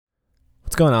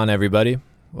What's going on, everybody?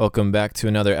 Welcome back to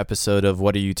another episode of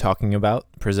What Are You Talking About,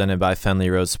 presented by Fenley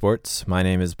Road Sports. My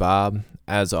name is Bob.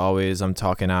 As always, I'm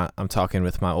talking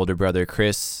with my older brother,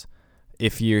 Chris.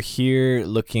 If you're here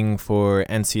looking for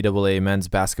NCAA men's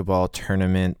basketball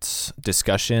tournament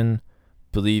discussion,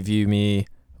 believe you me,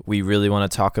 we really want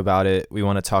to talk about it. We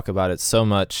want to talk about it so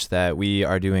much that we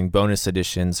are doing bonus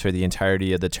editions for the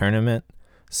entirety of the tournament.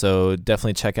 So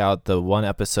definitely check out the one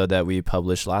episode that we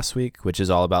published last week, which is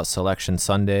all about Selection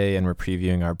Sunday, and we're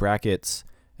previewing our brackets.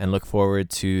 And look forward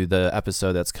to the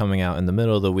episode that's coming out in the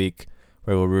middle of the week,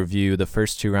 where we'll review the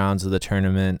first two rounds of the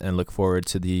tournament and look forward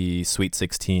to the Sweet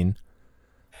 16.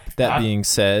 That being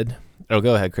said,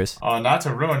 go ahead, Chris. Not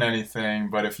to ruin anything,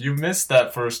 but if you missed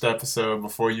that first episode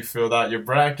before you filled out your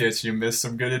brackets, you missed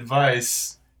some good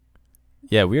advice.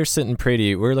 Yeah, we're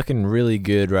looking really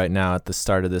good right now at the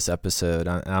start of this episode.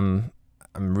 I'm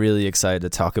really excited to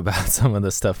talk about some of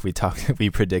the stuff we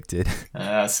predicted.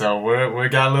 Yeah, so we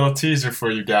got a little teaser for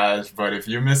you guys, but if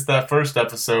you missed that first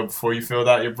episode before you filled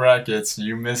out your brackets,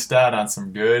 you missed out on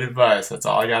some good advice. That's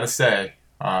all I got to say.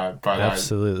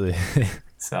 Absolutely.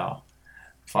 So,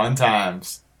 fun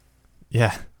times.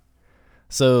 Yeah.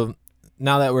 So,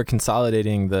 now that we're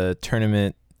consolidating the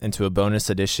tournament into a bonus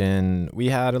edition, we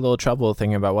had a little trouble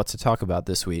thinking about what to talk about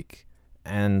this week.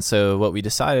 And so what we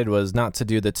decided was not to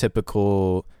do the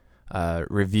typical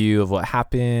review of what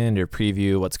happened or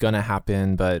preview what's going to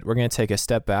happen, but we're going to take a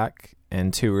step back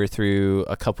and tour through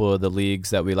a couple of the leagues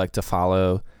that we like to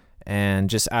follow and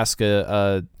just ask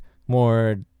a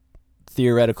more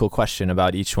theoretical question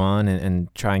about each one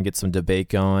and try and get some debate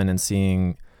going and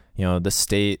seeing, the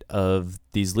state of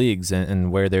these leagues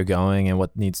and where they're going and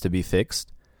what needs to be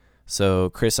fixed. So,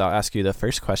 Chris, I'll ask you the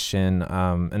first question,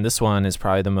 and this one is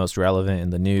probably the most relevant in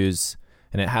the news,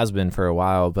 and it has been for a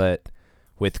while, but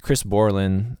with Chris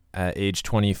Borland at age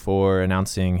 24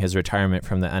 announcing his retirement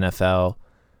from the NFL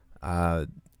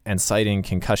and citing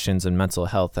concussions and mental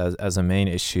health as a main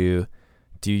issue,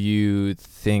 do you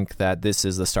think that this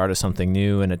is the start of something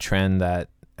new and a trend that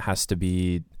has to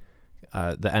be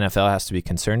the NFL has to be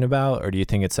concerned about, or do you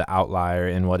think it's an outlier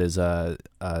in what is a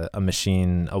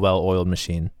machine, a well-oiled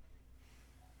machine?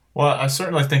 Well, I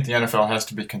certainly think the NFL has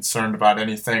to be concerned about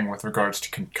anything with regards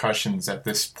to concussions at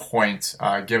this point,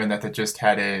 given that they just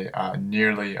had a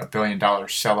nearly $1 billion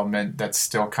settlement that's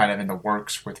still kind of in the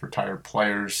works with retired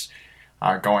players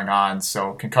going on.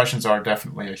 So concussions are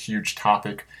definitely a huge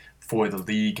topic for the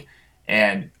league.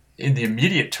 And in the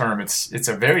immediate term, it's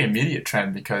a very immediate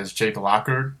trend because Jake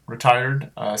Locker retired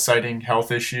citing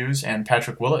health issues, and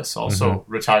Patrick Willis also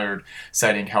retired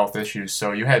citing health issues.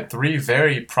 So you had three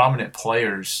very prominent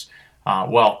players,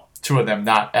 two of them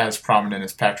not as prominent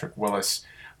as Patrick Willis,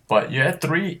 but you had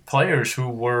three players who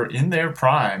were in their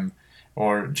prime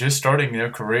or just starting their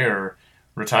career,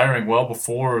 retiring well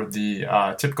before the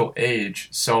typical age.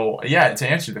 So, yeah, to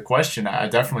answer the question, I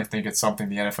definitely think it's something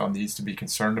the NFL needs to be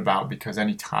concerned about, because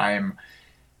any time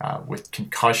with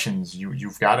concussions,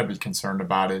 you've got to be concerned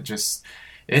about it. Just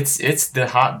it's the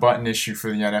hot button issue for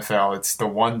the NFL. It's the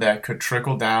one that could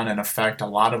trickle down and affect a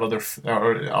lot of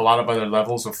other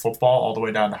levels of football, all the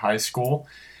way down to high school.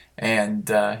 And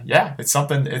it's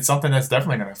something that's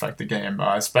definitely going to affect the game,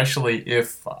 especially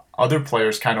if other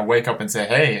players kind of wake up and say,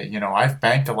 hey, I've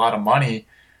banked a lot of money.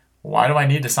 Why do I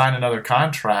need to sign another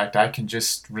contract? I can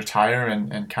just retire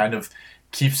and kind of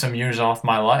keep some years off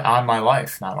my life, on my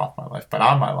life, not off my life, but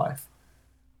on my life.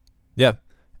 Yeah,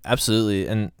 absolutely.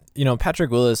 And, Patrick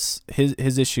Willis,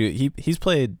 his issue, he's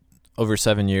played over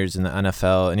 7 years in the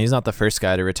NFL, and he's not the first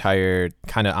guy to retire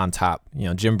kind of on top.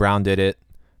 Jim Brown did it.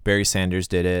 Barry Sanders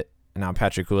did it, and now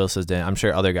Patrick Willis has done it. I'm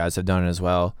sure other guys have done it as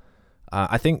well.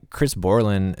 I think Chris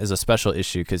Borland is a special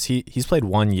issue because he's played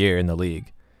 1 year in the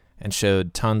league and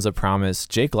showed tons of promise.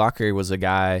 Jake Locker was a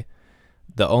guy,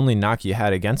 the only knock you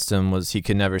had against him was he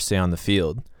could never stay on the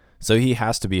field. So he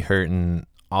has to be hurting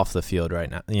off the field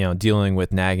right now, dealing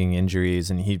with nagging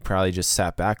injuries, and he probably just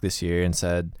sat back this year and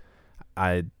said,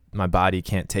 my body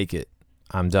can't take it.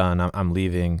 I'm done. I'm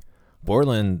leaving.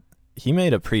 Borland, he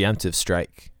made a preemptive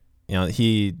strike.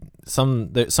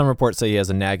 Some reports say he has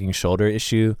a nagging shoulder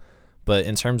issue, but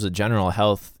in terms of general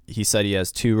health, he said he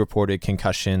has 2 reported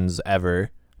concussions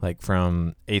ever, like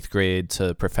from 8th grade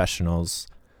to professionals.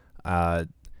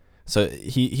 So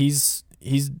he's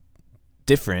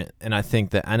different, and I think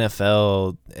the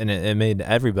NFL, and it made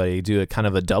everybody do a kind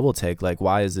of a double take, like,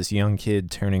 why is this young kid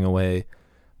turning away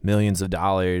millions of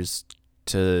dollars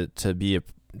to take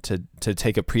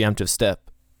a preemptive step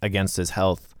against his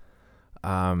health?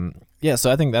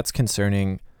 So I think that's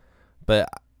concerning, but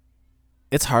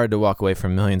it's hard to walk away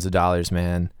from millions of dollars,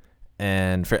 man.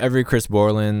 And for every Chris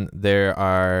Borland, there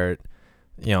are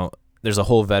there's a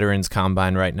whole veterans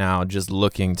combine right now just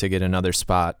looking to get another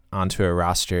spot onto a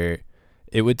roster.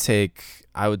 It would take,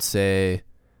 I would say,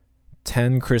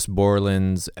 10 Chris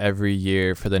Borlands every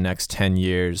year for the next 10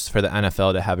 years for the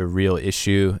NFL to have a real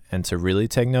issue and to really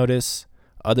take notice.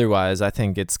 Otherwise, I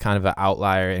think it's kind of an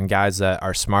outlier, and guys that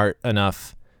are smart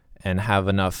enough and have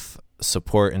enough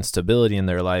support and stability in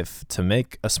their life to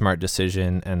make a smart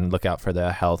decision and look out for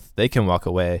their health, they can walk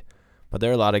away. But there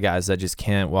are a lot of guys that just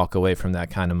can't walk away from that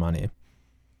kind of money.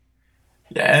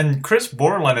 Yeah, and Chris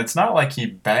Borland, it's not like he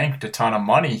banked a ton of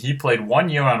money. He played 1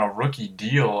 year on a rookie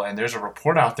deal, and there's a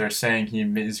report out there saying he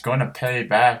is going to pay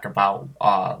back about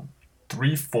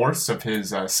 3/4 of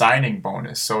his signing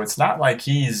bonus. So it's not like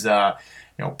he's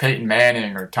Peyton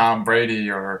Manning or Tom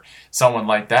Brady or someone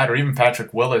like that, or even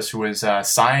Patrick Willis, who has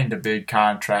signed a big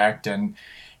contract and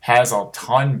has a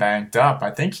ton banked up.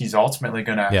 I think he's ultimately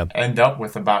going to end up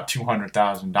with about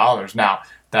 $200,000. Now,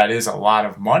 that is a lot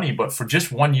of money, but for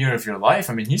just 1 year of your life,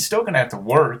 I mean, he's still going to have to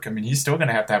work. I mean, he's still going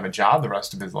to have a job the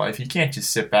rest of his life. He can't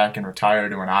just sit back and retire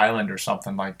to an island or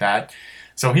something like that.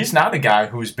 So he's not a guy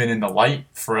who's been in the light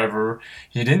forever.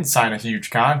 He didn't sign a huge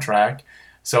contract.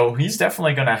 So he's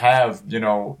definitely going to have,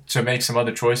 to make some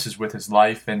other choices with his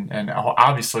life. And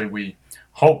obviously we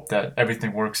hope that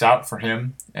everything works out for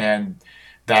him and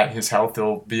that his health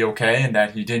will be okay and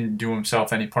that he didn't do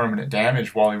himself any permanent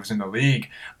damage while he was in the league.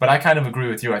 But I kind of agree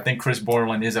with you. I think Chris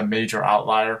Borland is a major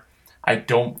outlier. I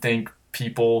don't think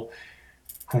people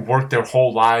who work their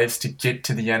whole lives to get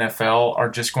to the NFL are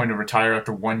just going to retire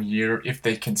after 1 year if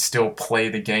they can still play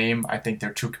the game. I think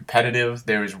they're too competitive.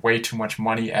 There is way too much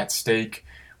money at stake,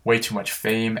 way too much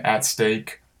fame at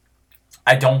stake.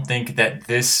 I don't think that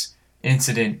this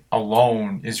incident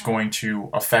alone is going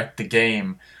to affect the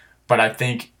game. But I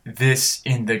think this,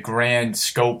 in the grand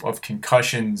scope of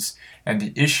concussions and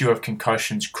the issue of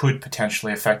concussions, could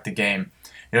potentially affect the game.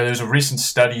 There's a recent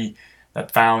study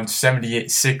that found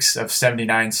 6 of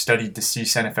 79 studied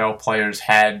deceased NFL players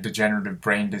had degenerative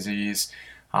brain disease.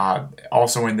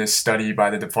 Also in this study by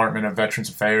the Department of Veterans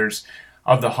Affairs,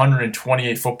 of the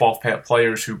 128 football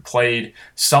players who played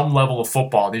some level of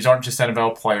football, these aren't just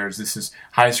NFL players, this is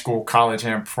high school, college,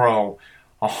 and pro,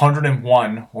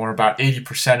 101, or about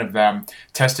 80% of them,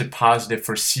 tested positive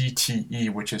for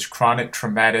CTE, which is chronic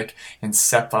traumatic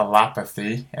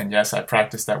encephalopathy. And yes, I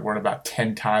practiced that word about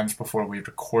 10 times before we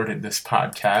recorded this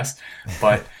podcast.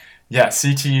 But yeah,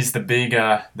 CTE is the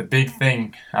big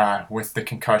thing with the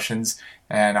concussions,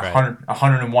 and right.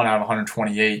 101 out of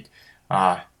 128,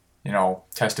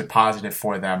 tested positive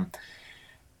for them.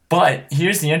 But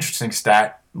here's the interesting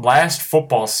stat. Last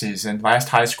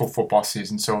high school football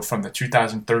season, so from the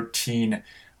 2013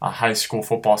 high school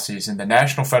football season, the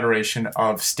National Federation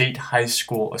of State High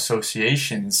School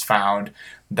Associations found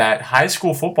that high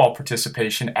school football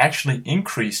participation actually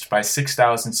increased by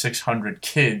 6,600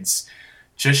 kids,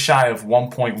 just shy of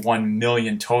 1.1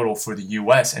 million total for the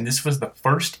U.S., and this was the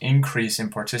first increase in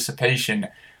participation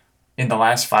in the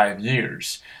last 5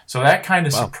 years. So that kind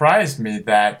of surprised me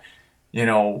that,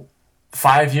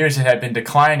 5 years it had been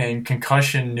declining.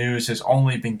 Concussion news has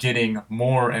only been getting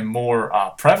more and more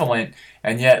prevalent,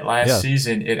 and yet last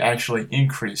season it actually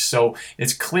increased. So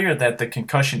it's clear that the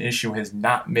concussion issue has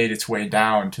not made its way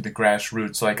down to the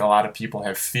grassroots like a lot of people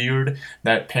have feared,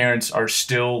 that parents are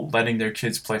still letting their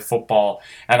kids play football.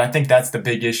 And I think that's the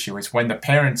big issue, is when the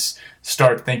parents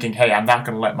start thinking, hey, I'm not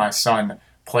going to let my son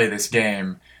play this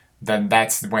game, then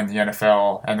that's when the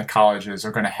NFL and the colleges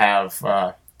are going to have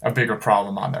a bigger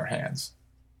problem on their hands.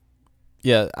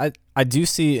 Yeah, I do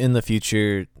see in the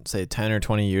future, say 10 or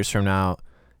 20 years from now,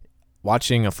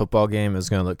 watching a football game is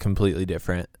going to look completely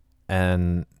different.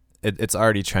 And it's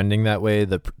already trending that way.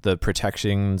 The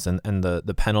protections and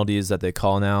the penalties that they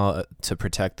call now to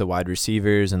protect the wide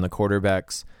receivers and the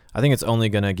quarterbacks, I think it's only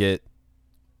going to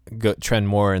trend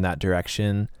more in that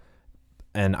direction.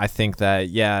 And I think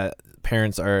that,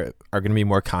 parents are going to be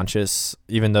more conscious,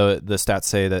 even though the stats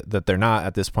say that they're not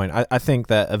at this point. I think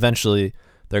that eventually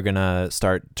they're going to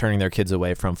start turning their kids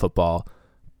away from football.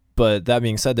 But that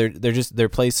being said, their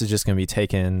place is just going to be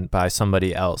taken by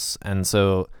somebody else. And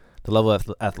so the level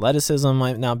of athleticism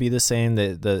might not be the same.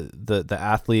 The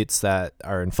athletes that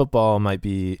are in football might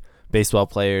be baseball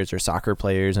players or soccer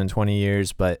players in 20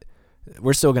 years, but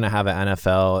we're still going to have an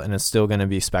NFL, and it's still going to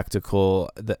be spectacle.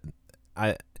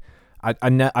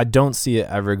 I don't see it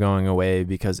ever going away,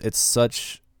 because it's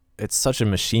such a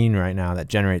machine right now that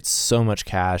generates so much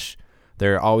cash.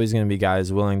 There are always going to be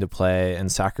guys willing to play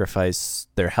and sacrifice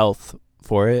their health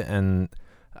for it, and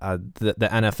the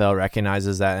NFL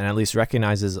recognizes that, and at least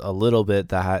recognizes a little bit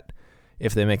that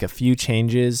if they make a few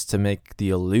changes to make the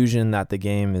illusion that the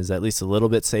game is at least a little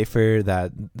bit safer,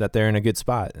 that they're in a good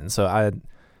spot. And so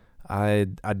I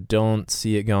don't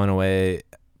see it going away,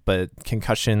 but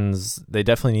concussions, they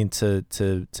definitely need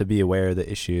to be aware of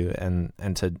the issue and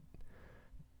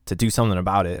to do something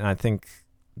about it. And I think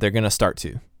they're going to start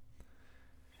to.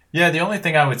 Yeah, the only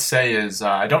thing I would say is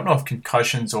I don't know if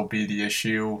concussions will be the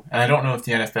issue, and I don't know if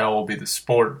the NFL will be the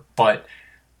sport, but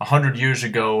 100 years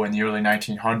ago in the early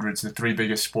 1900s, the three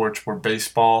biggest sports were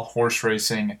baseball, horse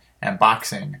racing, and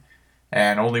boxing.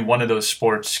 And only one of those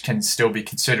sports can still be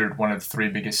considered one of the three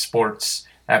biggest sports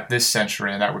at this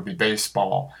century, and that would be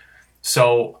baseball.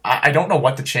 So I don't know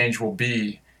what the change will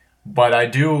be, but I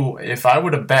do, if I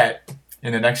were to bet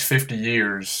in the next 50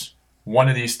 years, one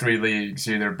of these three leagues,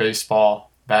 either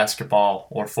baseball, basketball,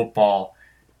 or football,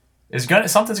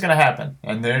 something's gonna happen,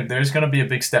 and there's gonna be a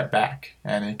big step back,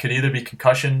 and it could either be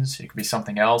concussions, it could be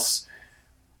something else,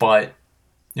 but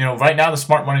right now the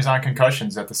smart money's on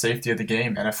concussions at the safety of the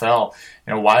game. NFL,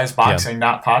 why is boxing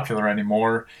not popular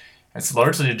anymore? It's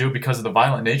largely to do because of the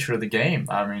violent nature of the game.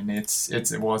 I mean,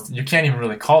 you can't even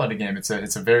really call it a game. It's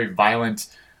a very violent,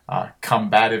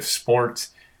 combative sport,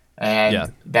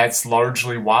 and that's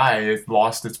largely why it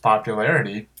lost its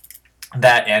popularity.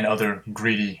 That and other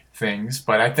greedy things.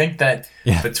 But I think that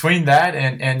between that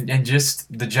and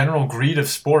just the general greed of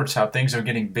sports, how things are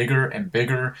getting bigger and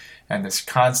bigger, and this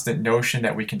constant notion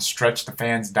that we can stretch the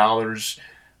fans' dollars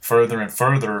further and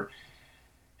further,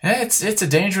 it's a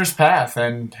dangerous path.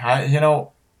 And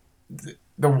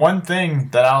the one thing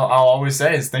that I'll always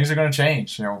say is things are going to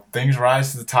change. Things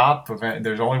rise to the top.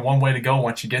 There's only one way to go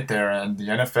once you get there, and the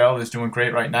NFL is doing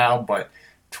great right now, but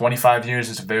 25 years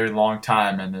is a very long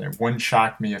time, and it wouldn't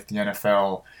shock me if the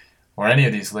NFL or any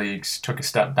of these leagues took a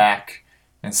step back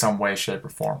in some way, shape, or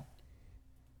form.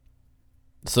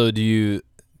 So do you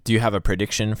have a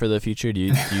prediction for the future? Do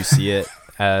you see it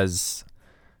as,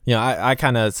 I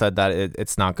kind of said that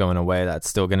it's not going away. That's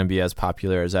still going to be as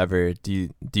popular as ever. Do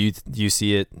you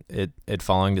see it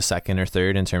falling to second or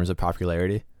third in terms of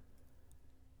popularity?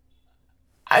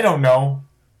 I don't know.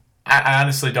 I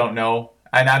honestly don't know.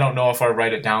 And I don't know if our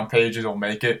Write It Down pages will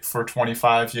make it for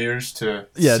 25 years to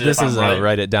see this if is I'm right.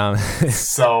 Write It Down.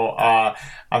 So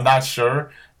I'm not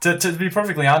sure. To be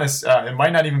perfectly honest, it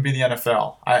might not even be the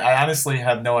NFL. I honestly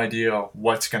have no idea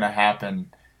what's going to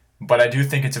happen. But I do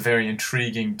think it's a very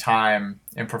intriguing time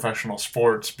in professional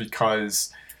sports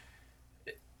because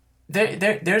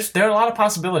there are a lot of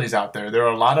possibilities out there. There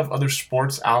are a lot of other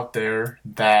sports out there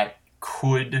that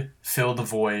could fill the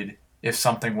void if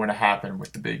something were to happen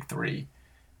with the big three.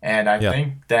 And I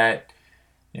think that,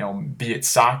 be it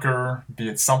soccer, be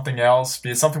it something else,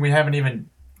 be it something we haven't even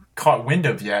caught wind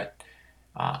of yet,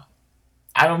 I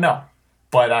don't know.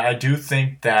 But I do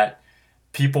think that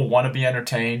people want to be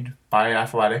entertained by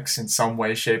athletics in some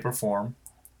way, shape, or form.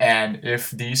 And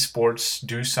if these sports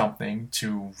do something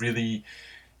to really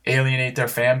alienate their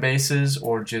fan bases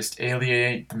or just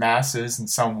alienate the masses in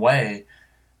some way,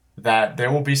 that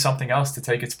there will be something else to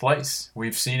take its place.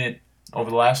 We've seen it over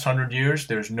the last 100 years.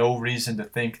 There's no reason to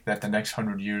think that the next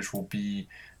 100 years will be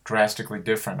drastically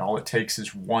different. All it takes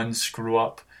is one screw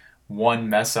up, one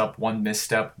mess up, one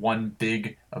misstep, one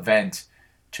big event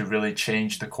to really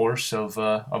change the course of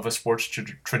a sports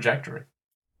trajectory.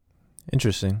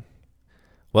 Interesting.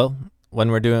 Well,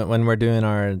 when we're doing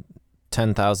our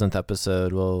 10,000th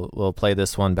episode, we'll play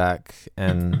this one back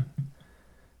and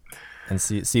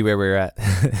see where we're at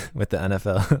with the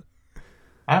NFL.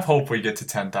 I hope we get to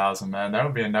 10,000, man. That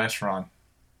would be a nice run.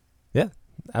 Yeah,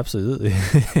 absolutely.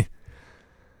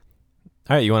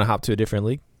 All right, you want to hop to a different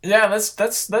league? Yeah,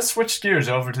 let's switch gears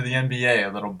over to the NBA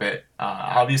a little bit.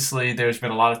 Obviously, there's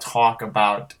been a lot of talk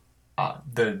about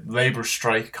the labor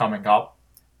strike coming up.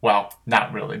 Well,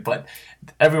 not really, but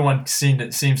everyone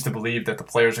seems to believe that the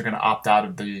players are going to opt out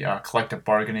of the collective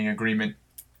bargaining agreement,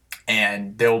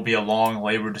 and there will be a long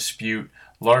labor dispute,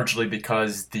 largely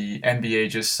because the NBA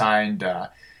just signed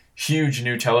a huge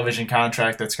new television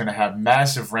contract that's going to have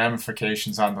massive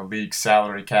ramifications on the league's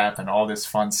salary cap and all this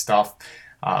fun stuff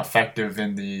effective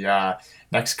in the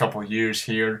next couple of years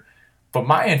here. But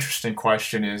my interesting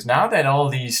question is, now that all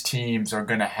these teams are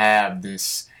going to have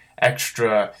this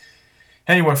extra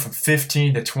anywhere from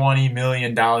 $15 to $20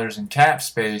 million in cap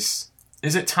space,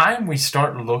 is it time we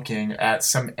start looking at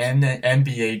some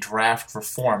NBA draft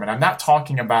reform? And I'm not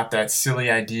talking about that silly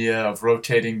idea of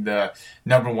rotating the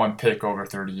number one pick over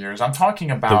 30 years. I'm talking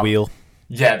about... The wheel.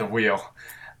 Yeah, the wheel.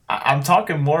 I'm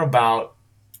talking more about,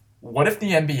 what if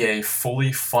the NBA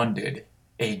fully funded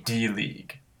a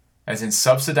D-League? As in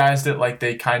subsidized it like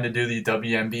they kind of do the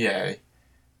WNBA,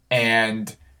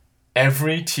 and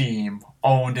every team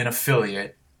owned an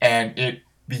affiliate, and it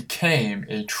became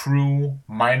a true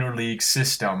minor league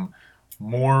system,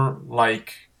 more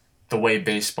like the way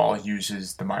baseball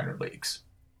uses the minor leagues.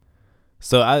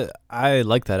 So I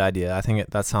like that idea. I think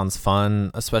that sounds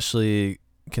fun, especially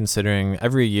considering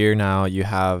every year now you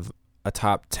have a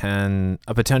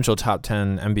potential top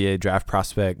 10 NBA draft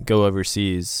prospect go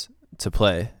overseas to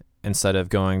play instead of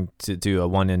going to do a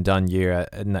one and done year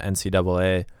in the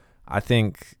NCAA. I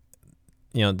think,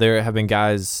 there have been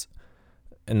guys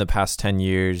in the past 10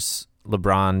 years,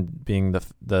 LeBron being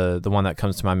the one that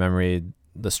comes to my memory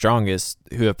the strongest,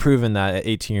 who have proven that an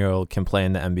 18-year-old can play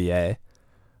in the NBA.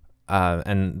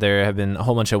 And there have been a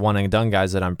whole bunch of one and done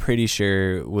guys that I'm pretty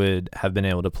sure would have been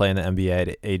able to play in the NBA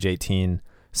at age 18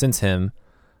 since him.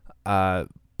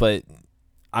 But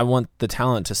I want the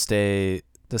talent to stay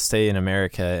in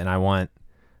America, and I want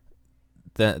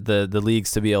the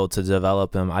leagues to be able to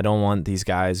develop them. I don't want these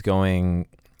guys going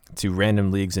to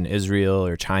random leagues in Israel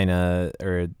or China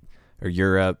or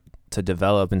Europe to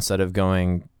develop instead of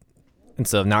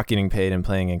not getting paid and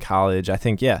playing in college. I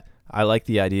think, I like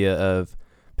the idea of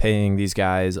paying these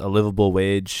guys a livable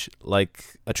wage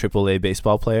like a AAA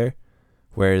baseball player,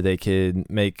 where they could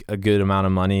make a good amount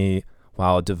of money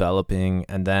while developing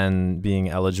and then being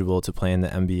eligible to play in the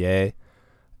NBA.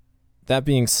 That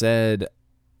being said,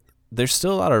 there's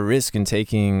still a lot of risk in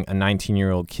taking a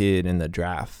 19-year-old kid in the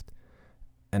draft.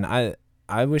 And I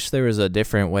wish there was a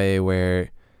different way where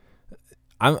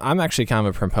I'm actually kind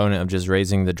of a proponent of just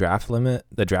raising the draft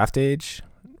age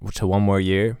to one more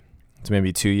year, to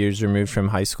maybe 2 years removed from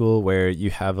high school, where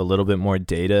you have a little bit more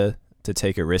data to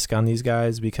take a risk on these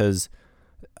guys, because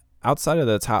outside of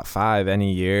the top 5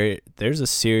 any year, there's a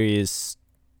serious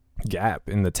gap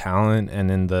in the talent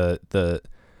and in the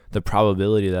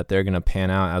probability that they're going to pan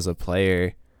out as a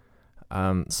player.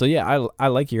 I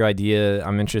like your idea.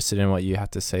 I'm interested in what you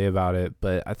have to say about it,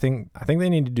 but I think they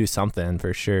need to do something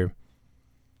for sure.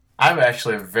 I have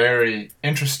actually a very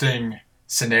interesting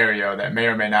scenario that may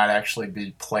or may not actually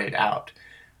be played out.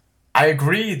 I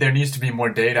agree there needs to be more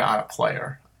data on a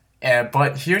player,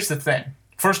 but here's the thing.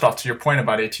 First off, to your point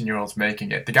about 18-year-olds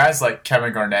making it, the guys like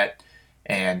Kevin Garnett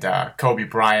and Kobe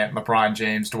Bryant, LeBron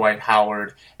James, Dwight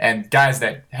Howard, and guys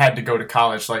that had to go to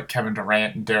college like Kevin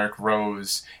Durant and Derrick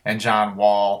Rose and John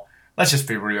Wall, let's just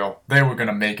be real, they were going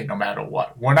to make it no matter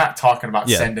what. We're not talking about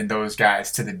sending those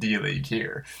guys to the D-League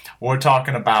here. We're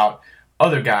talking about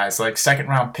other guys like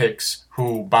second-round picks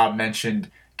who Bob mentioned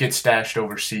get stashed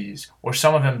overseas, or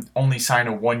some of them only sign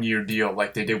a one-year deal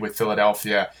like they did with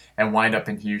Philadelphia and wind up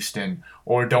in Houston,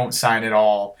 or don't sign at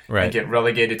all and get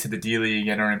relegated to the D-League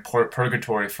and are in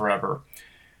purgatory forever.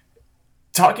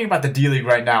 Talking about the D-League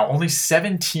right now, only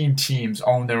 17 teams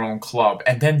own their own club,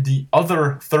 and then the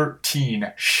other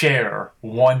 13 share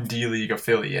one D-League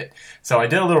affiliate. So I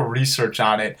did a little research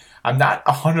on it. I'm not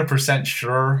 100%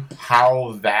 sure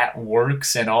how that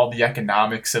works and all the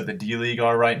economics of the D-League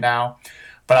are right now,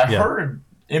 but I heard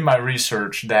in my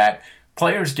research that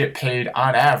players get paid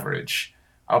on average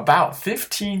about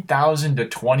 $15,000 to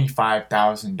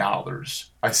 $25,000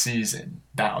 a season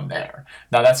down there.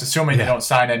 Now, that's assuming they don't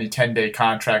sign any 10-day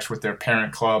contracts with their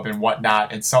parent club and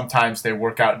whatnot, and sometimes they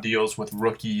work out deals with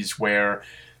rookies where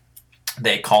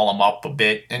they call them up a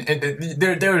bit, and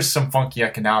there is some funky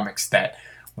economics that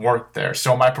work there.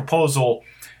 So my proposal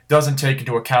doesn't take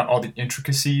into account all the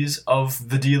intricacies of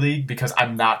the D-League, because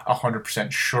I'm not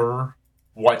 100% sure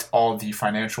what all the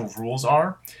financial rules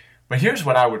are. But here's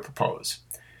what I would propose.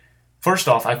 First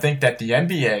off, I think that the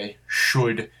NBA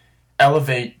should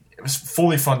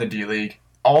fully fund the D-League.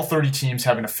 All 30 teams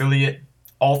have an affiliate.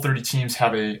 All 30 teams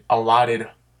have a allotted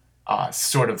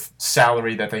sort of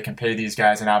salary that they can pay these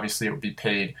guys, and obviously it would be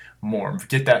paid more.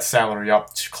 Get that salary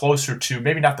up to closer to,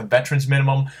 maybe not the veterans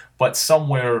minimum, but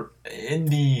somewhere in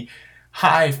the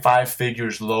high 5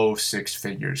 figures, low 6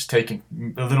 figures, taking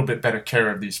a little bit better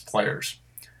care of these players.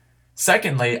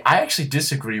 Secondly, I actually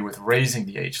disagree with raising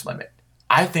the age limit.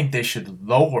 I think they should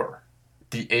lower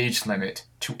the age limit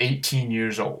to 18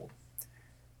 years old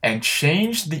and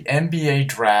change the NBA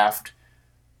draft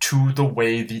to the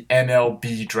way the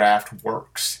MLB draft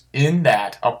works, in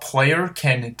that a player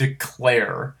can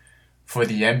declare for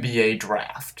the NBA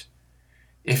draft.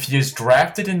 If he is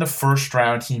drafted in the first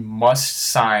round, he must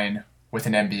sign with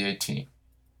an NBA team.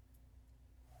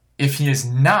 If he is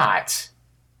not,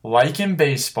 like in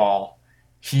baseball,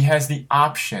 he has the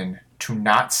option to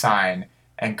not sign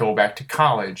and go back to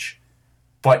college,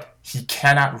 but he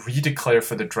cannot redeclare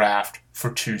for the draft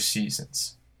for 2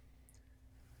 seasons.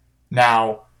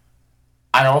 Now,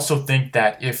 I also think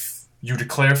that if you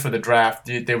declare for the draft,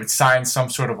 they would sign some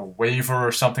sort of a waiver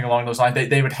or something along those lines.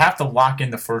 They would have to lock in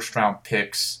the first round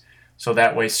picks so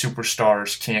that way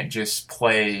superstars can't just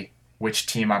play which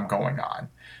team I'm going on.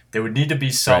 There would need to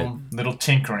be some little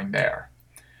tinkering there.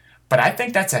 But I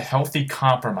think that's a healthy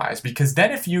compromise, because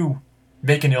then if you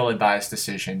make an ill-advised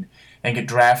decision and get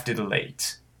drafted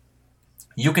late,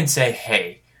 you can say,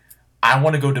 hey, I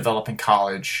want to go develop in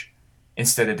college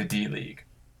instead of the D-League.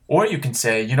 Or you can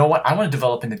say, you know what, I want to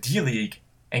develop in the D-League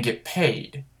and get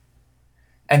paid.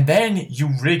 And then you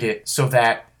rig it so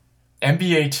that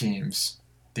NBA teams,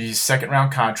 these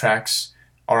second-round contracts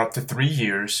are up to 3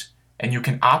 years, and you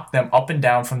can opt them up and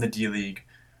down from the D-League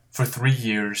for 3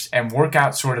 years and work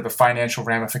out sort of the financial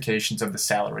ramifications of the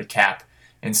salary cap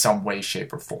in some way,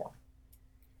 shape, or form.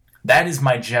 That is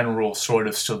my general sort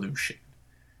of solution.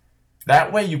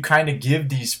 That way you kind of give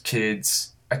these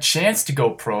kids a chance to go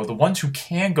pro. The ones who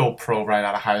can go pro right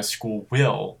out of high school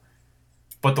will,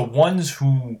 but the ones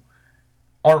who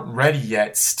aren't ready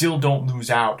yet still don't lose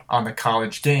out on the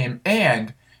college game,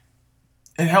 and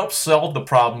it helps solve the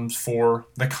problems for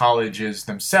the colleges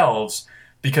themselves,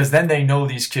 because then they know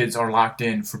these kids are locked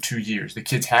in for 2 years. The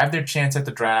kids have their chance at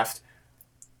the draft.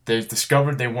 They've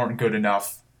discovered they weren't good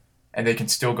enough, and they can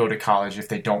still go to college if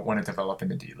they don't want to develop in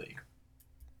the D-League.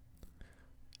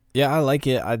 Yeah, I like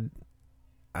it.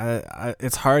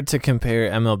 It's hard to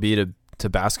compare MLB to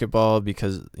basketball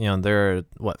because, there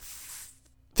are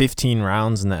 15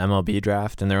 rounds in the MLB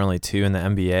draft and there are only 2 in the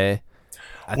NBA.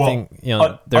 I think there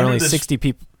are only 60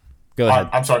 people. Go ahead.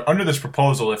 I'm sorry. Under this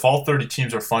proposal, if all 30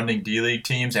 teams are funding D-League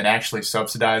teams and actually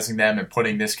subsidizing them and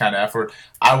putting this kind of effort,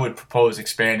 I would propose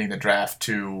expanding the draft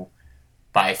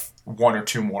by 1 or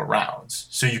 2 more rounds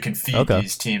so you can feed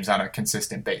these teams on a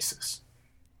consistent basis.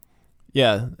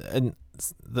 Yeah, and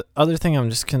the other thing I'm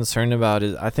just concerned about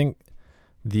is I think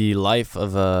the life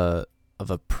of a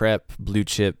prep blue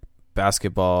chip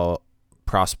basketball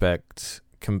prospect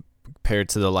compared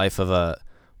to the life of a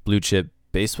blue chip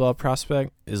baseball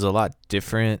prospect is a lot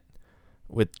different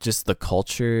with just the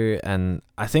culture. And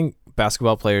I think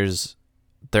basketball players,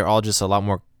 they're all just a lot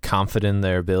more confident in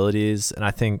their abilities. And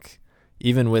I think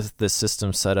even with the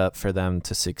system set up for them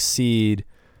to succeed,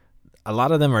 a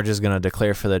lot of them are just going to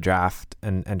declare for the draft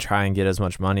and try and get as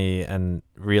much money and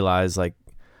realize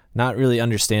not really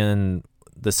understand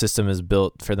the system is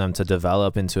built for them to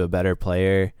develop into a better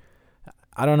player.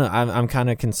 I don't know. I'm kind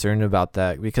of concerned about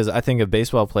that because I think a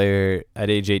baseball player at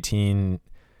age 18,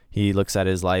 he looks at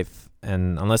his life,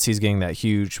 and unless he's getting that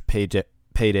huge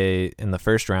payday in the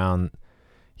first round,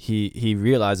 he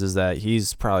realizes that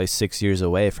he's probably 6 years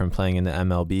away from playing in the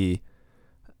MLB.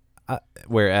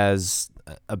 Whereas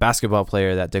a basketball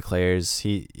player that declares,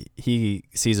 he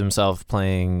sees himself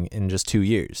playing in just 2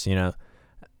 years.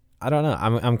 I don't know.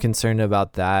 I'm concerned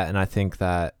about that, and I think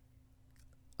that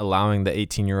allowing the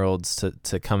 18-year-olds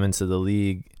to come into the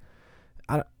league,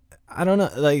 I don't know.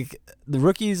 Like the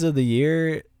rookies of the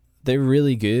year, they're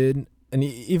really good, and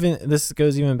even this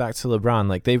goes even back to LeBron.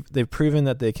 Like they've proven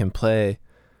that they can play,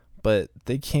 but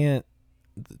they can't.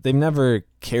 They've never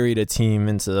carried a team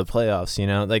into the playoffs.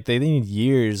 Like they need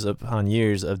years upon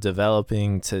years of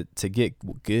developing to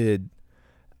get good.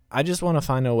 I just want to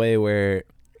find a way where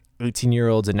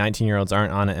 18-year-olds and 19-year-olds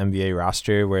aren't on an NBA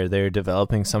roster, where they're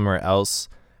developing somewhere else,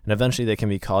 and eventually they can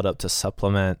be called up to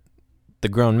supplement the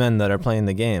grown men that are playing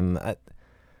the game.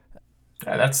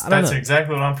 That's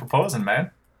exactly what I'm proposing, man.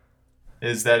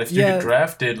 Is that if you get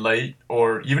drafted late,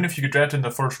 or even if you get drafted in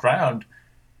the first round,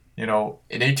 an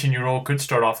 18-year-old could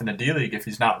start off in the D-League if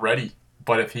he's not ready.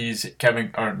 But if he's Kevin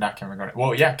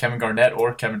Garnett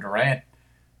or Kevin Durant,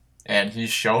 and he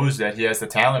shows that he has the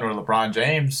talent, or LeBron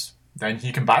James, then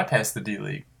he can bypass the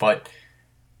D-League. But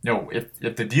if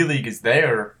the D-League is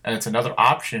there and it's another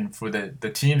option for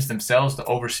the teams themselves to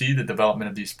oversee the development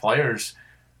of these players,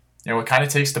 it kind of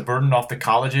takes the burden off the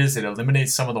colleges. It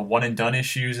eliminates some of the one-and-done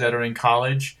issues that are in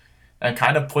college and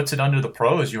kind of puts it under the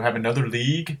pros. You have another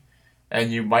league,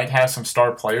 and you might have some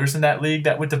star players in that league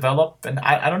that would develop. And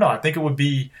I don't know. I think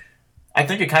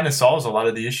it kind of solves a lot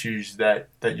of the issues that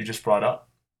you just brought up.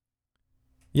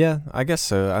 Yeah, I guess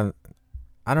so.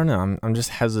 I don't know. I'm just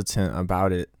hesitant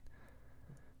about it.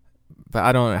 But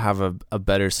I don't have a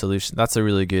better solution. That's a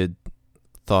really good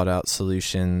thought out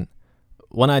solution.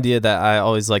 One idea that I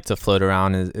always like to float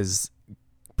around is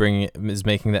making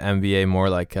the NBA more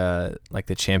like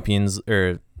the Champions,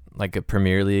 or like a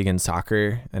Premier League in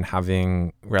soccer, and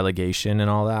having relegation and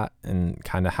all that, and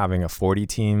kind of having a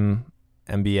 40-team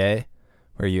NBA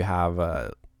where you have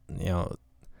a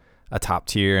top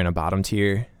tier and a bottom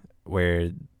tier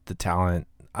where the talent.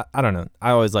 I don't know. I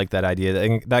always like that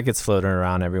idea. That gets floated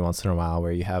around every once in a while,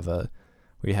 where you have a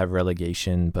we have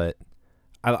relegation, but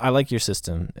I like your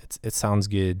system. It sounds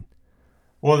good.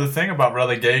 Well, the thing about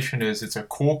relegation is it's a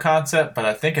cool concept, but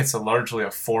I think it's largely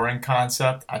a foreign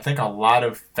concept. I think a lot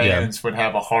of fans would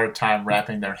have a hard time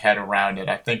wrapping their head around it.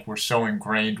 I think we're so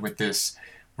ingrained with this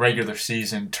regular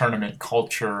season tournament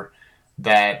culture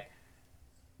that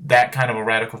kind of a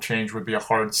radical change would be a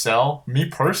hard sell. Me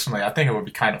personally, I think it would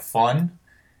be kind of fun.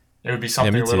 It would be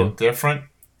something a little different,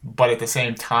 but at the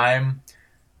same time,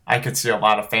 I could see a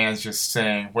lot of fans just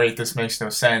saying, wait, this makes no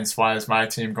sense. Why is my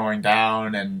team going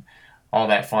down? And all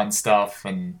that fun stuff.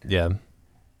 And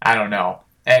I don't know.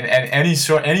 And any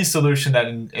solution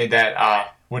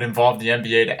that would involve the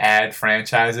NBA to add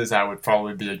franchises, I would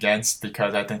probably be against,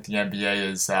 because I think the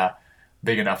NBA is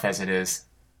big enough as it is.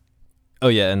 Oh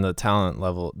yeah, and the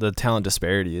talent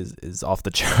disparity is off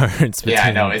the charts. Yeah,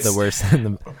 I know. It's the worst.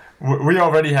 We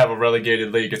already have a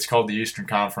relegated league. It's called the Eastern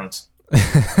Conference.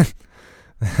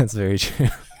 That's very true.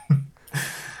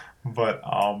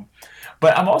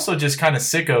 But I'm also just kind of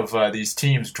sick of these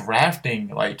teams drafting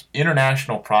like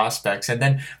international prospects, and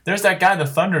then there's that guy the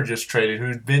Thunder just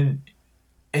traded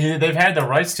they've had the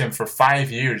rights to him for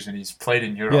 5 years, and he's played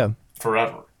in Europe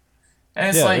forever.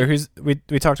 And it's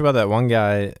we talked about that one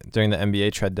guy during the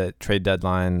NBA trade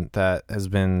deadline that has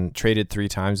been traded 3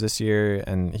 times this year,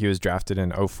 and he was drafted in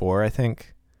 2004, I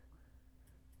think.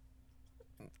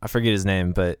 I forget his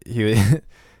name, but he's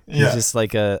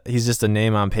just a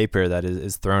name on paper that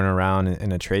is thrown around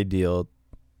in a trade deal.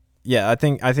 Yeah, I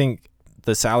think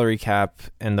the salary cap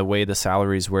and the way the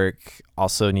salaries work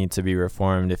also need to be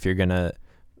reformed if you're gonna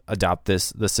adopt the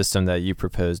system that you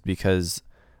proposed, because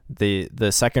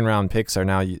the second round picks are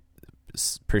now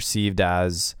perceived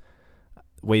as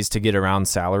ways to get around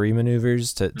salary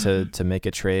maneuvers to make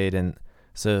a trade, and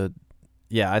so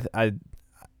I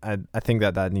think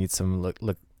that needs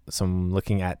some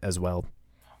looking at as well.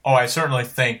 Oh, I certainly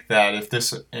think that if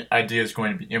this idea is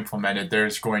going to be implemented,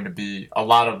 there's going to be a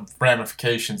lot of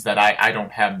ramifications that I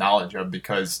don't have knowledge of,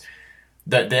 because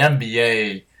the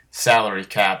NBA salary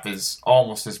cap is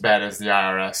almost as bad as the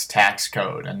IRS tax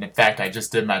code. And in fact, I just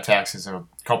did my taxes a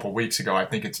couple weeks ago. I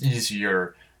think it's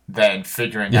easier than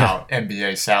figuring out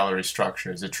NBA salary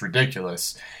structures. It's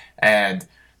ridiculous. And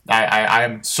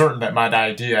I'm certain that my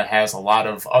idea has a lot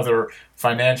of other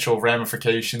financial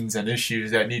ramifications and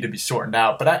issues that need to be sorted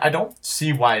out, but I don't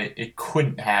see why it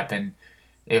couldn't happen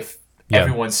if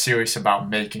everyone's serious about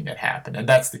making it happen, and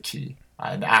that's the key.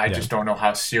 And I just don't know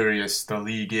how serious the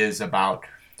league is about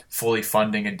fully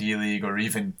funding a D-League, or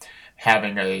even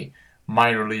having a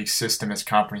minor league system as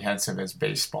comprehensive as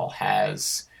baseball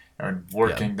has, and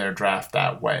working their draft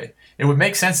that way. It would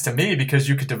make sense to me, because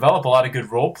you could develop a lot of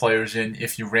good role players in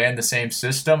if you ran the same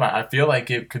system. I feel like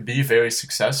it could be very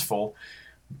successful,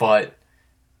 but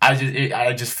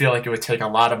I just feel like it would take a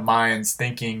lot of minds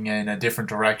thinking in a different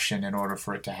direction in order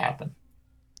for it to happen.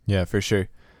 Yeah, for sure.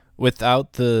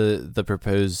 Without the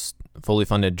proposed fully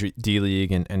funded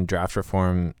D-League and draft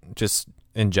reform, just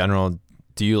in general,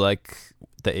 do you like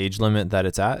the age limit that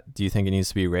it's at? Do you think it needs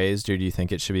to be raised, or do you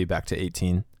think it should be back to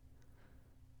 18?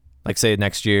 Like, say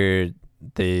next year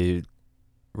they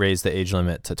raise the age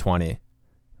limit to 20.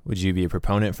 Would you be a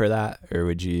proponent for that,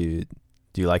 or do you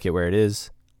like it where it is?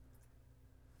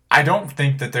 I don't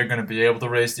think that they're going to be able to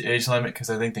raise the age limit, because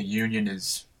I think the union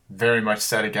is very much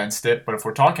set against it. But if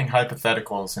we're talking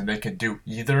hypotheticals and they could do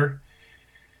either,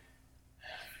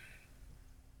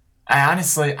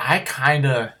 I kind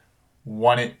of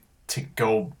want it to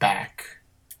go back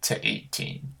to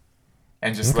 18.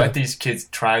 And just let these kids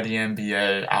try the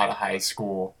NBA out of high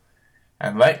school,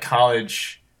 and let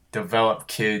college develop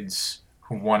kids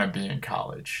who want to be in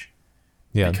college.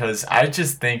 Yeah. Because I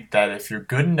just think that if you're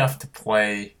good enough to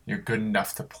play, you're good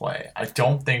enough to play. I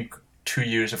don't think 2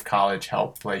 years of college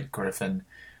helped Blake Griffin.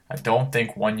 I don't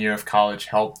think 1 year of college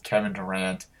helped Kevin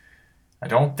Durant. I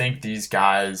don't think these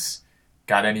guys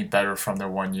got any better from their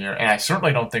 1 year. And I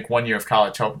certainly don't think 1 year of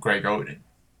college helped Greg Oden.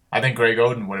 I think Greg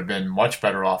Oden would have been much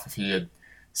better off if he had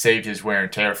saved his wear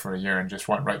and tear for a year and just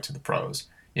went right to the pros,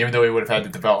 even though he would have had to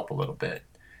develop a little bit.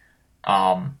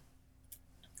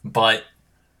 But,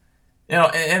 you know,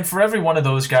 and for every one of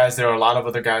those guys, there are a lot of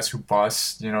other guys who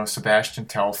bust, you know, Sebastian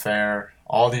Telfair,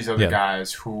 all these other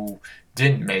guys who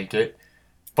didn't make it.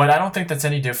 But I don't think that's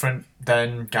any different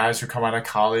than guys who come out of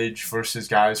college versus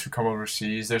guys who come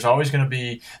overseas. There's always going to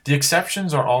be, the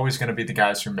exceptions are always going to be the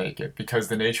guys who make it, because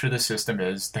the nature of the system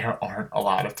is there aren't a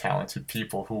lot of talented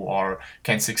people who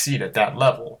can succeed at that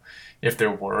level. If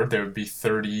there were, there would be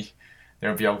 30, there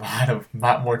would be a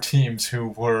lot more teams who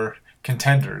were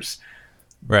contenders.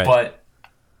 Right. But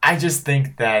I just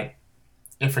think that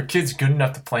if a kid's good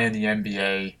enough to play in the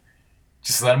NBA,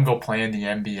 just let him go play in the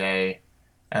NBA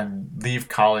and leave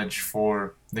college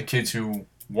for the kids who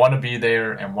want to be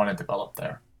there and want to develop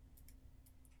there.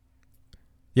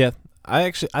 Yeah,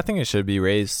 I think it should be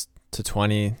raised to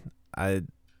 20.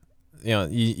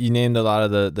 You named a lot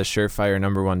of the surefire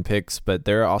number one picks, but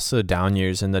there are also down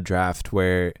years in the draft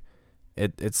where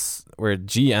it's where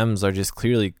GMs are just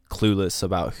clearly clueless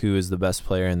about who is the best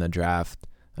player in the draft.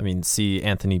 I mean, see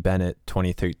Anthony Bennett,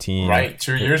 2013. Right,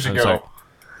 2 years ago. Sorry.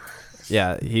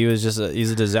 Yeah, he was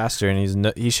he's a disaster,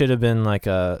 and he should have been like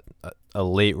a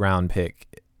late round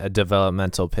pick, a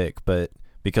developmental pick, but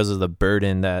because of the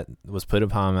burden that was put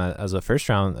upon him as a first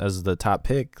round, as the top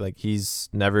pick, like he's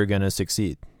never going to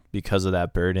succeed because of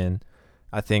that burden.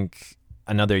 I think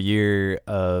another year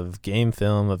of game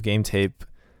film, of game tape,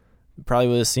 probably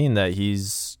would have seen that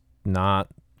he's not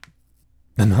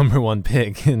the number one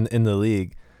pick in the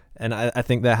league. And I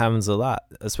think that happens a lot,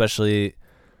 especially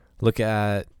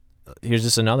here's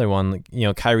just another one,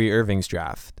 Kyrie Irving's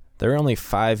draft. There were only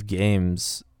 5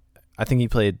 games. I think he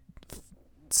played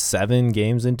 7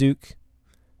 games in Duke.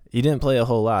 He didn't play a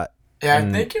whole lot. Yeah, I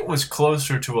think it was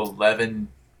closer to 11.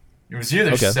 It was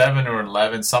either 7 or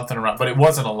 11, something around, but it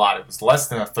wasn't a lot. It was less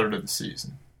than a third of the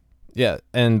season. Yeah,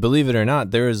 and believe it or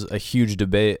not, there was a huge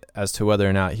debate as to whether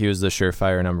or not he was the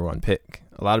surefire number one pick.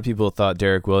 A lot of people thought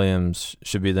Derek Williams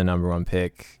should be the number one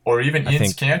pick. Or even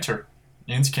Enes Kanter.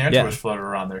 Enes Kanter was floated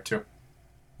around there too.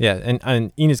 Yeah, and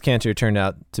Enes Kanter turned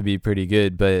out to be pretty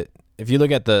good, but if you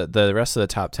look at the rest of the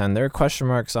top 10, there are question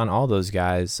marks on all those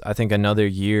guys. I think another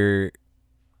year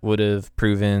would have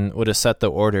set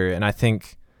the order, and I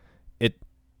think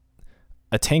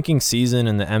a tanking season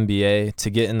in the NBA to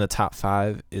get in the top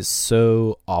 5 is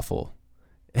so awful.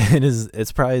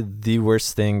 It's probably the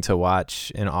worst thing to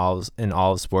watch in all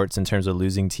of sports in terms of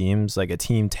losing teams. Like a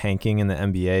team tanking in the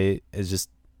NBA is just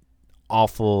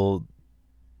awful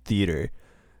theater.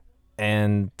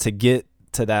 And to get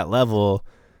to that level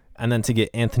and then to get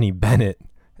Anthony Bennett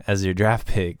as your draft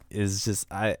pick is just,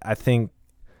 I think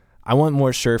I want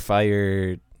more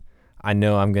surefire. I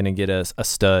know I'm going to get a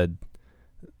stud,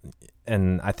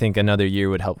 and I think another year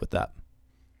would help with that.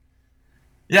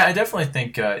 Yeah, I definitely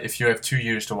think if you have 2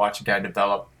 years to watch a guy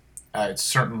develop, it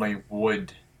certainly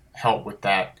would help with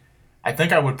that. I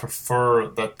think I would prefer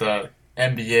that the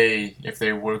NBA, if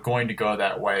they were going to go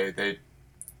that way, they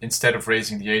instead of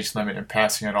raising the age limit and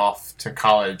passing it off to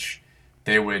college,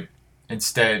 they would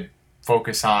instead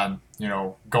focus on,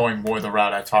 going more the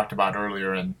route I talked about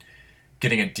earlier and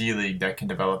getting a D-League that can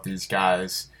develop these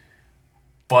guys.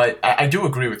 But I do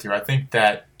agree with you. I think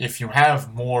that if you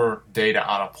have more data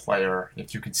on a player,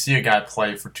 if you can see a guy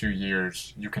play for 2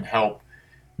 years, you can help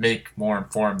make more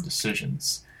informed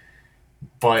decisions.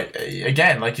 But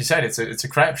again, like you said, it's a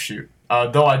crapshoot.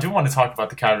 Though I do want to talk about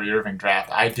the Kyrie Irving draft.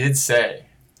 I did say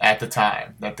at the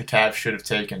time that the Cavs should have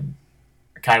taken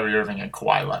Kyrie Irving and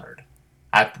Kawhi Leonard.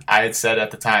 I had said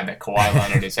at the time that Kawhi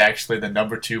Leonard is actually the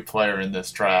number 2 player in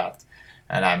this draft.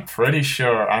 And I'm pretty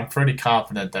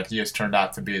confident that he has turned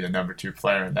out to be the number 2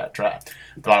 player in that draft.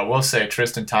 Though I will say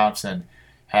Tristan Thompson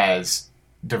has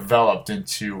developed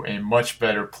into a much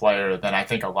better player than I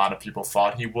think a lot of people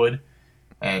thought he would.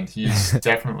 And he's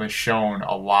definitely shown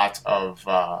a lot of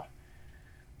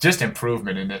just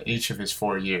improvement in each of his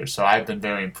 4 years. So I've been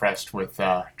very impressed with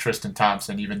Tristan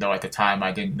Thompson, even though at the time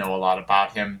I didn't know a lot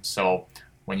about him. So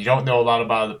when you don't know a lot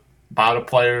about a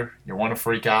player, you want to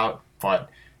freak out, but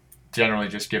generally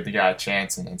just give the guy a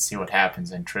chance and see what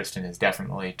happens. And Tristan has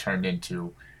definitely turned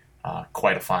into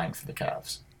quite a find for the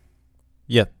Cavs.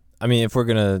 Yeah, I mean, if we're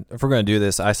gonna do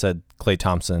this, I said Klay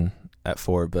Thompson at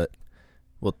 4, but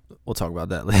we'll talk about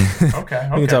that later. Okay.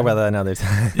 We can talk about that another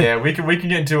time. Yeah, we can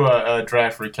get into a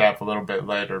draft recap a little bit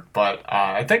later, but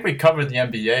I think we covered the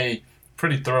NBA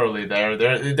pretty thoroughly there.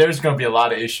 There's going to be a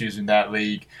lot of issues in that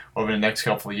league over the next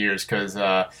couple of years because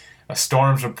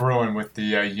storms are brewing with the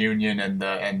union and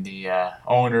the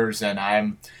owners, and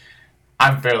I'm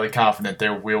fairly confident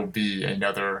there will be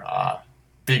another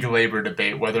big labor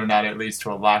debate. Whether or not it leads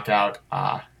to a lockout,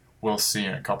 we'll see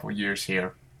in a couple of years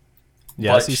here.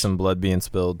 Yeah, I see some blood being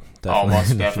spilled. Definitely.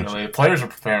 Almost definitely. The players are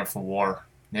preparing for war.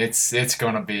 It's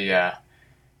gonna be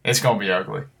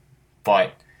ugly.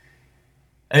 But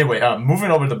anyway, moving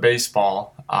over to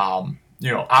baseball.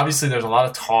 Obviously there's a lot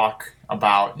of talk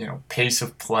about, pace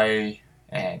of play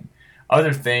and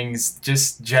other things,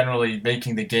 just generally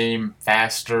making the game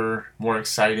faster, more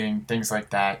exciting, things like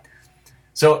that.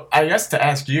 So I guess to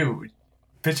ask you,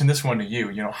 pitching this one to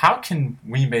you, how can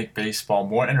we make baseball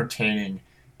more entertaining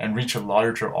and reach a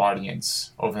larger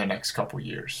audience over the next couple of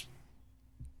years?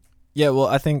 Yeah, well,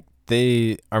 I think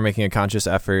they are making a conscious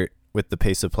effort with the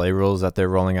pace of play rules that they're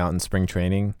rolling out in spring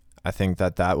training. I think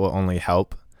that will only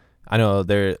help. I know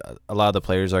a lot of the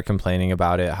players are complaining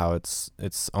about it, how it's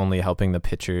only helping the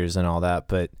pitchers and all that,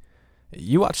 but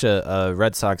you watch a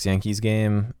Red Sox Yankees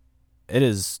game,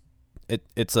 it's a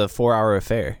 4-hour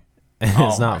affair, and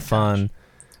it's not fun. Gosh.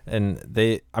 And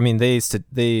they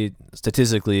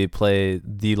statistically play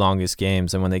the longest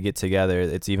games, and when they get together,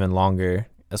 it's even longer,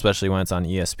 especially when it's on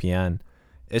ESPN.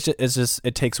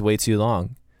 It takes way too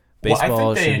long. Baseball,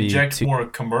 well, I think they inject more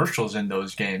commercials in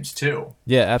those games too.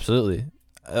 Yeah, absolutely.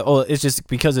 It's just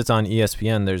because it's on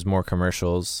ESPN, there's more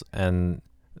commercials, and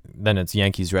then it's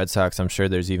Yankees Red Sox. I'm sure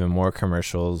there's even more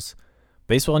commercials.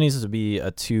 Baseball needs to be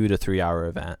a 2 to 3 hour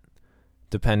event,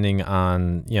 depending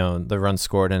on the runs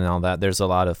scored and all that. There's a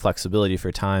lot of flexibility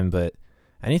for time, but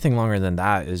anything longer than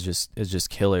that is just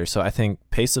killer. So I think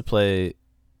pace of play,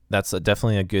 that's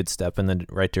definitely a good step in the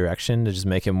right direction to just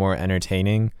make it more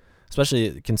entertaining,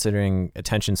 especially considering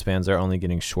attention spans are only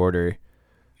getting shorter.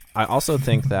 I also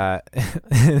think that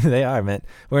they are, man.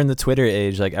 We're in the Twitter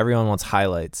age. Like, everyone wants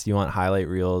highlights. You want highlight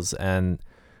reels, and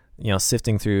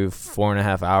sifting through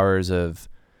 4.5 hours of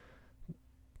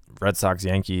Red Sox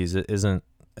Yankees isn't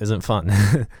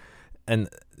fun. And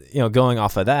going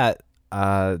off of that,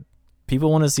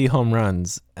 people want to see home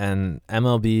runs, and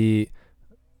MLB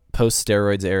post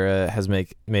steroids era has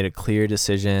made a clear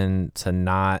decision to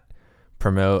not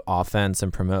promote offense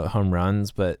and promote home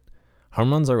runs, but home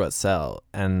runs are what sell.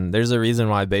 And there's a reason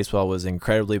why baseball was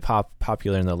incredibly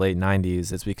popular in the late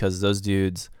 90s. It's because those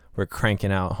dudes were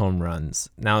cranking out home runs.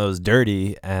 Now, it was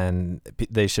dirty, and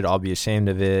they should all be ashamed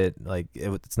of it. Like,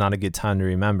 it's not a good time to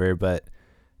remember, but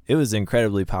it was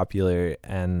incredibly popular,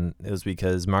 and it was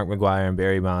because Mark McGwire and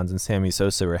Barry Bonds and Sammy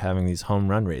Sosa were having these home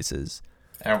run races.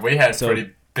 And we had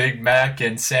pretty Big Mac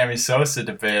and Sammy Sosa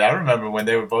debate. I remember when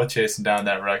they were both chasing down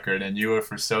that record, and you were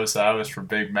for Sosa, I was for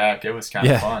Big Mac. It was kind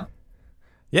of fun.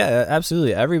 Yeah,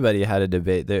 absolutely. Everybody had a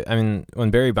debate there. I mean,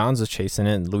 when Barry Bonds was chasing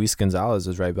it, Luis Gonzalez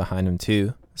was right behind him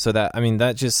too. So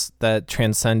that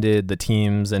transcended the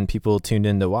teams, and people tuned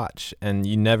in to watch, and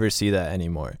you never see that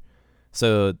anymore.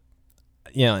 So,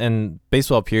 and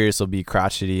baseball purists will be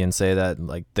crotchety and say that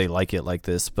like they like it like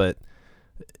this, but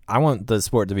I want the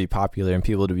sport to be popular and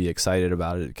people to be excited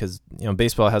about it, because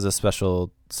baseball has a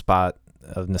special spot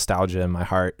of nostalgia in my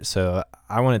heart. So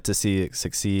I want it to see it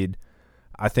succeed.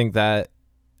 I think that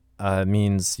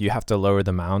means you have to lower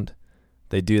the mound.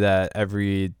 They do that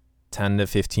every 10 to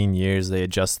 15 years. They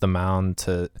adjust the mound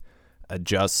to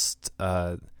adjust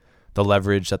the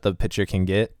leverage that the pitcher can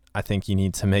get. I think you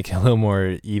need to make it a little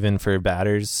more even for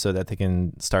batters so that they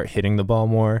can start hitting the ball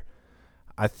more.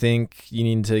 I think you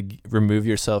need to remove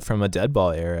yourself from a dead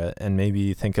ball era and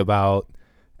maybe think about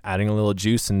adding a little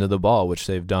juice into the ball, which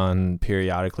they've done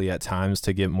periodically at times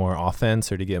to get more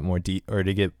offense or to get more deep, or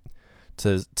to get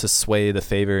to sway the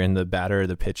favor in the batter or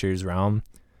the pitcher's realm.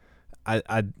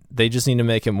 They just need to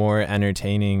make it more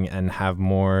entertaining and have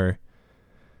more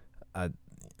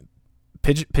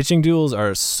pitching duels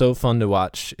are so fun to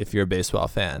watch if you're a baseball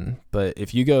fan. But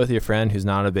if you go with your friend who's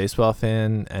not a baseball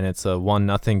fan and it's a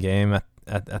 1-0 game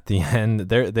at the end,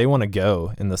 they want to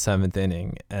go in the 7th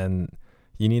inning, and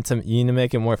you need to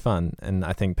make it more fun. And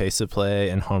I think pace of play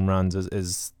and home runs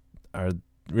are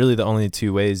really the only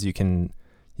two ways you can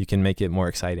make it more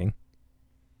exciting.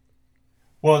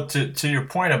 Well, to your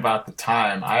point about the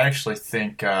time, I actually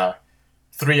think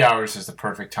 3 hours is the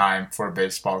perfect time for a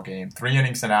baseball game. 3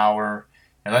 innings an hour,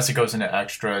 unless it goes into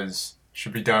extras,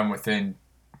 should be done within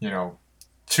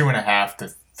 2.5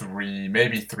 to 3,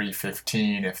 maybe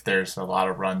 3:15 if there's a lot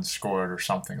of runs scored or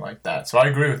something like that. So I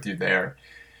agree with you there.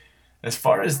 As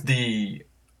far as the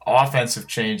offensive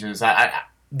changes,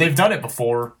 they've done it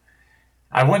before.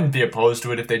 I wouldn't be opposed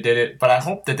to it if they did it, but I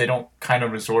hope that they don't kind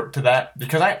of resort to that,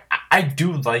 because I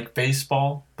do like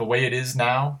baseball the way it is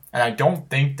now, and I don't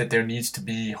think that there needs to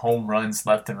be home runs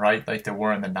left and right like there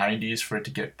were in the 90s for it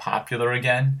to get popular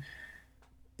again.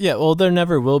 Yeah, well, there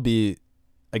never will be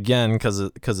again because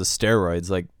of steroids.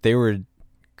 Like, they were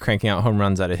cranking out home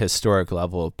runs at a historic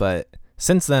level, but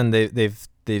since then they've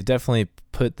definitely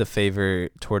put the favor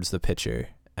towards the pitcher,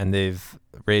 and they've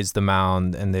raised the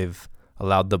mound, and they've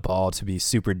allowed the ball to be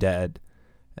super dead.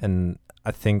 And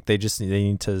I think they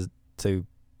need to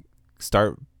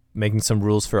start making some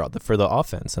rules for the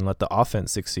offense and let the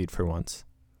offense succeed for once.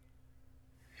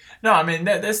 No, I mean,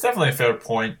 that's definitely a fair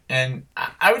point, and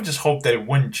I would just hope that it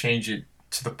wouldn't change it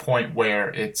to the point where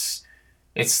it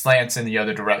slants in the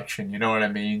other direction. You know what I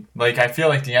mean? Like, I feel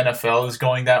like the NFL is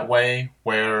going that way,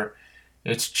 where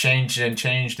it's changed,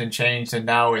 and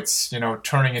now it's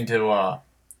turning into a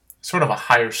sort of a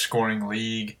higher scoring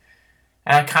league,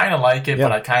 and I kind of like it,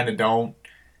 but I kind of don't.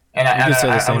 And you could say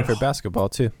the same for basketball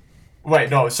too. Right,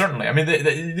 no, certainly. I mean,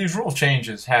 these rule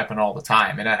changes happen all the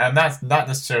time, and I'm not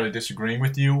necessarily disagreeing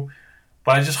with you,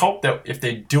 but I just hope that if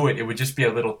they do it, it would just be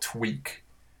a little tweak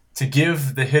to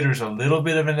give the hitters a little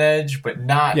bit of an edge, but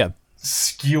not Yeah,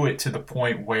 skew it to the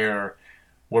point where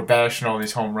we're bashing all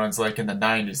these home runs like in the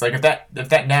 '90s. Like if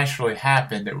that naturally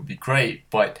happened, it would be great,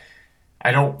 but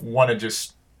I don't want to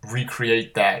just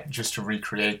recreate that just to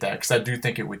recreate that because I do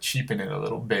think it would cheapen it a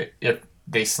little bit if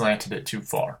they slanted it too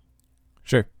far.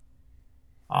 sure.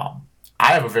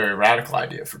 I have a very radical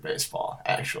idea for baseball,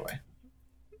 actually.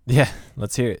 Yeah,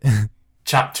 let's hear it.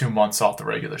 Chop 2 months off the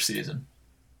regular season.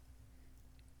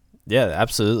 Yeah,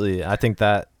 absolutely. I think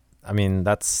that, I mean,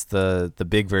 that's the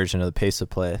big version of the pace of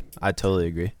play. I totally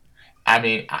agree. I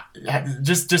mean,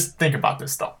 just think about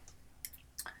this though.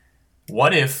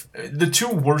 What if the two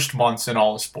worst months in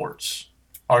all of sports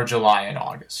are July and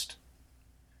August?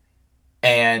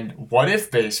 And what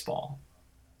if baseball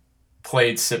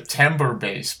played September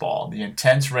baseball, the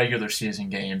intense regular season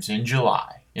games in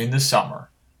July, in the summer,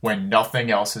 when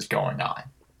nothing else is going on?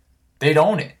 They'd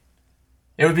own it.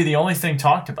 It would be the only thing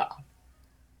talked about.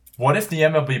 What if the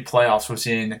MLB playoffs was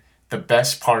in the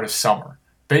best part of summer?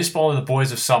 Baseball are the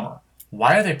boys of summer.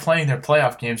 Why are they playing their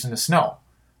playoff games in the snow?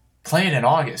 Play it in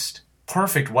August.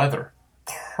 Perfect weather.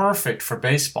 Perfect for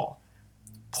baseball.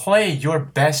 Play your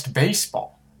best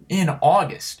baseball in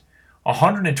August.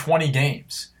 120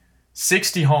 games.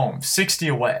 60 home, 60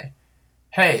 away.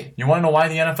 Hey, you want to know why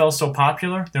the NFL is so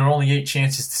popular? There are only 8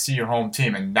 chances to see your home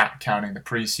team, and not counting the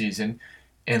preseason,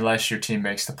 unless your team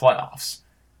makes the playoffs.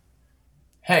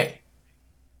 Hey,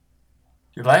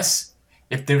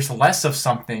 if there's less of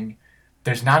something,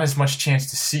 there's not as much chance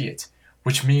to see it,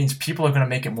 which means people are going to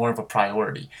make it more of a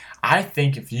priority. I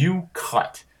think if you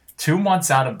cut 2 months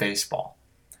out of baseball,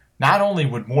 not only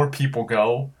would more people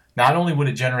go, not only would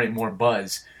it generate more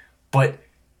buzz, but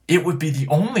it would be the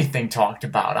only thing talked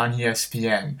about on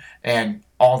ESPN and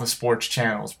all the sports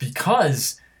channels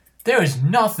because there is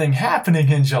nothing happening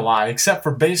in July except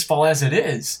for baseball as it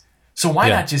is. So why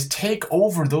not just take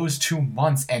over those 2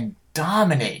 months and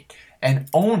dominate and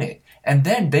own it? And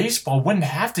then baseball wouldn't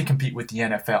have to compete with the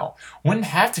NFL, wouldn't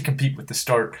have to compete with the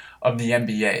start of the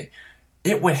NBA.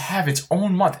 It would have its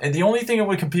own month. And the only thing it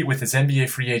would compete with is NBA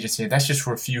free agency, and that's just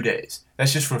for a few days.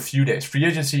 Free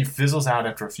agency fizzles out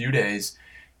after a few days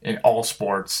in all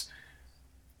sports.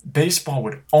 Baseball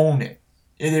would own it.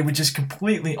 It would just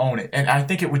completely own it. And I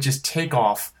think it would just take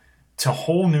off to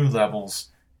whole new levels.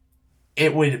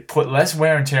 It would put less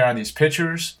wear and tear on these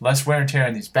pitchers, less wear and tear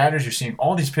on these batters. You're seeing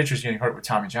all these pitchers getting hurt with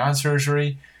Tommy John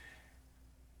surgery.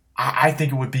 I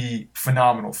think it would be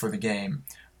phenomenal for the game.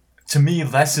 To me,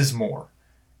 less is more.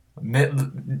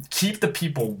 Keep the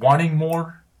people wanting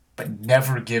more, but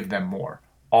never give them more.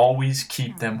 Always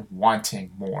keep them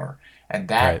wanting more. And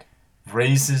that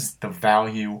raises the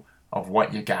value of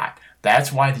what you got.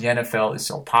 That's why the NFL is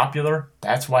so popular.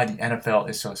 That's why the NFL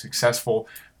is so successful,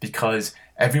 because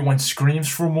everyone screams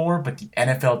for more, but the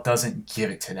NFL doesn't give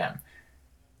it to them.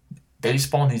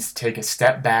 Baseball needs to take a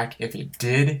step back. If it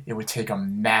did, it would take a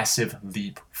massive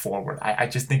leap forward. I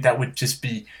just think that would just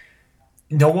be...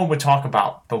 No one would talk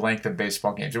about the length of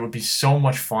baseball games. It would be so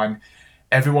much fun.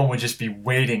 Everyone would just be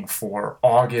waiting for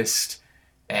August,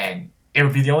 and it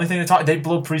would be the only thing to talk. They'd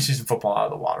blow preseason football out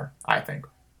of the water, I think.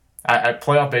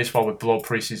 Playoff baseball would blow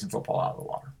preseason football out of the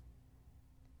water.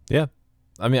 Yeah.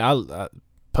 I mean,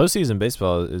 postseason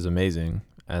baseball is amazing,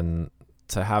 and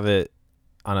to have it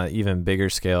on an even bigger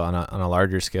scale, on a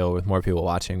larger scale with more people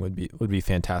watching would be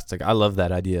fantastic. I love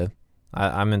that idea.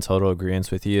 I'm in total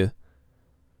agreement with you.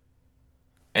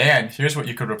 And here's what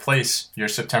you could replace your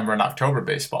September and October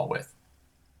baseball with.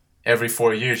 Every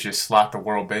 4 years, you slot the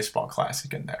World Baseball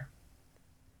Classic in there.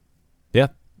 Yeah.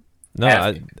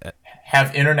 No,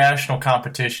 have international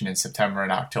competition in September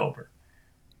and October.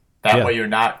 That way you're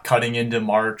not cutting into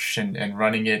March and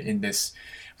running it in this...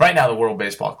 Right now, the World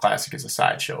Baseball Classic is a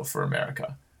sideshow for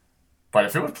America. But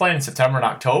if it was played in September and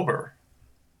October,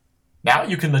 now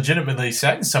you can legitimately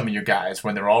send some of your guys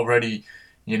when they're already,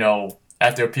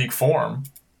 at their peak form,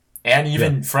 and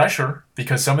even fresher,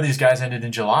 because some of these guys ended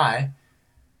in July.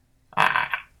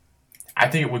 I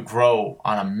think it would grow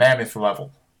on a mammoth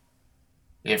level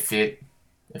if they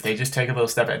just take a little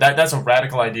step back. That's a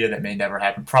radical idea that may never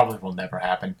happen, probably will never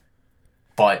happen,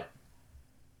 but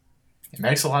it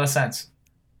makes a lot of sense.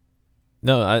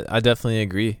 No, I definitely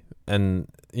agree. And,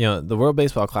 the World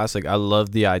Baseball Classic, I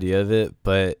love the idea of it,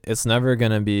 but it's never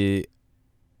going to be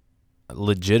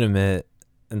legitimate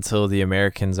until the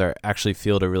Americans actually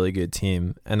field a really good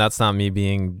team. And that's not me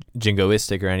being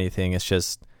jingoistic or anything. It's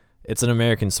just, it's an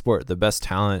American sport. The best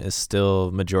talent is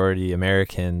still majority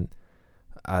American.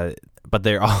 but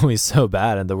they're always so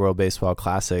bad at the World Baseball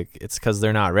Classic. It's because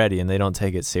they're not ready and they don't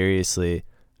take it seriously.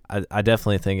 I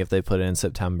definitely think if they put it in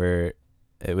September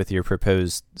with your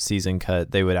proposed season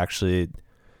cut, they would actually,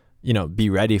 be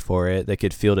ready for it. They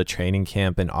could field a training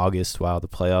camp in August while the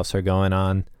playoffs are going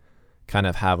on, kind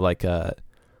of have like a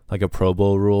Pro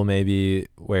Bowl rule maybe,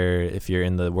 where if you're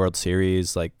in the World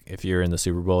Series, like if you're in the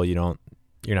Super Bowl, you're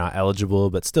not eligible,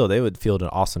 but still they would field an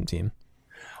awesome team.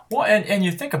 Well, and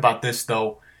you think about this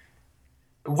though,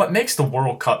 what makes the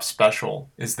World Cup special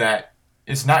is that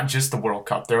it's not just the World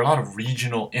Cup. There are a lot of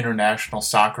regional international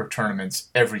soccer tournaments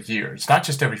every year. It's not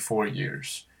just every 4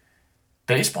 years.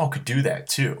 Baseball could do that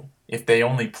too if they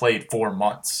only played 4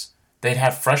 months. They'd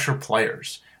have fresher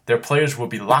players. Their players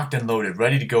would be locked and loaded,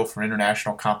 ready to go for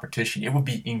international competition. It would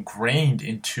be ingrained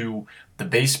into the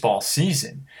baseball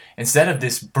season. Instead of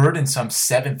this burdensome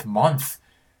 7th month,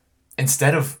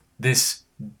 instead of this,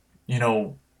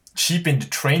 cheapened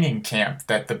training camp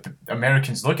that the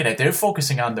Americans look at, they're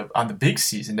focusing on the big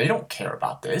season. They don't care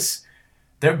about this.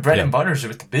 Their bread and butters are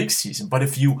with the big season. But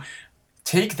if you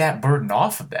take that burden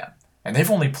off of them, and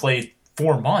they've only played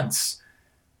 4 months,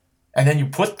 and then you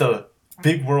put the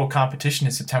big world competition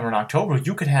in September and October,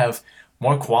 you could have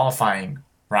more qualifying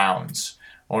rounds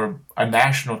or a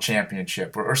national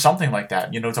championship or something like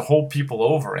that, to hold people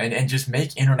over and just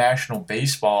make international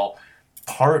baseball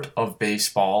part of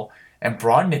baseball and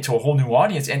broaden it to a whole new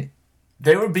audience. And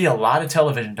there would be a lot of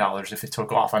television dollars if it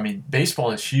took off. I mean, baseball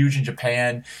is huge in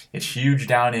Japan. It's huge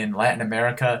down in Latin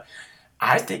America.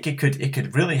 I think it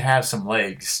could really have some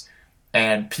legs,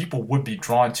 and people would be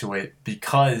drawn to it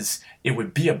because it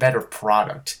would be a better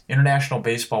product. International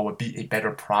baseball would be a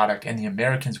better product, and the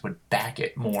Americans would back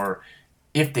it more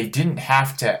if they didn't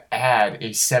have to add a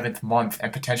 7th month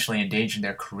and potentially endanger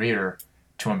their career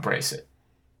to embrace it.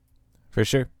 For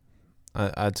sure.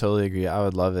 I totally agree. I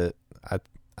would love it.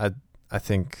 I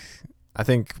think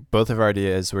both of our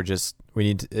ideas were just,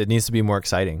 it needs to be more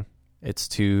exciting. It's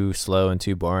too slow and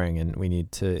too boring, and we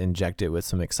need to inject it with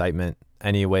some excitement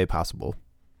any way possible.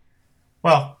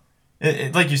 Well,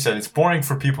 like you said, it's boring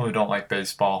for people who don't like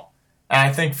baseball. And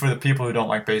I think for the people who don't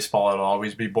like baseball, it'll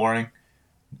always be boring.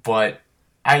 But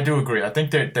I do agree. I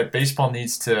think that baseball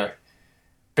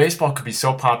could be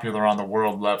so popular on the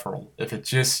world level if it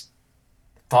just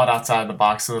thought outside the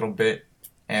box a little bit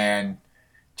and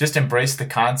just embrace the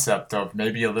concept of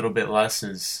maybe a little bit less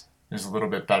is a little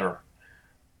bit better.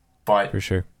 But for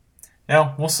sure,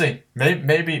 we'll see.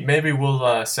 Maybe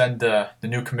we'll send the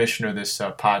new commissioner this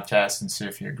podcast and see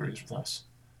if he agrees with us.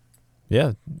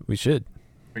 Yeah, we should.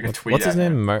 We could tweet. What's his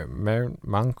name?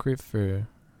 Moncrief? Or...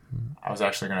 I was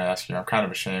actually going to ask you. I'm kind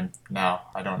of ashamed now.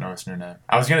 I don't know his new name.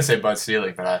 I was going to say Bud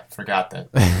Selig, but I forgot that.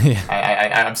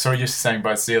 Yeah. I'm so used to saying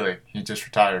Bud Selig. He just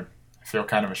retired. I feel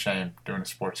kind of ashamed doing a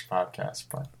sports podcast,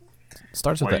 but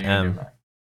starts with the M.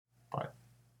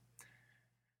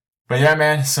 But yeah,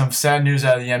 man, some sad news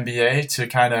out of the NBA to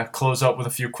kind of close up with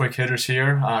a few quick hitters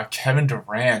here. Kevin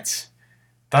Durant.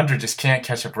 Thunder just can't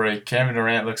catch a break. Kevin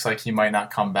Durant looks like he might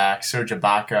not come back. Serge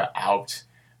Ibaka out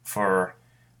for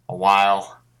a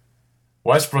while.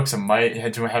 Westbrook's having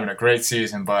a great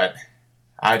season, but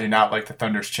I do not like the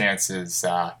Thunder's chances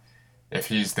if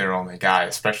he's their only guy,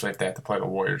 especially if they have to play the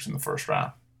Warriors in the first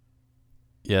round.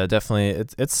 Yeah, definitely.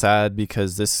 It's sad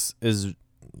because this is,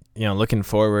 looking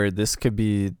forward, this could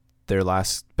be their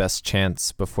last best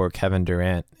chance before Kevin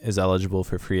Durant is eligible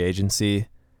for free agency.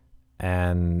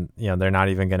 And, they're not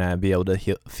even going to be able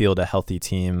to field a healthy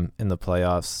team in the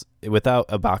playoffs. Without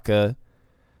Ibaka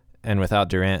and without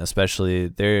Durant especially,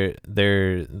 they're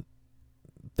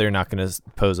not going to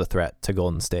pose a threat to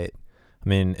Golden State. I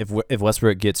mean, if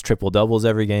Westbrook gets triple doubles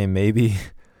every game, maybe,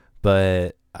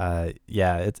 but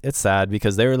it's sad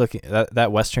because they were looking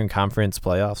that Western Conference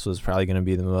playoffs was probably going to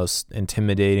be the most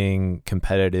intimidating,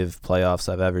 competitive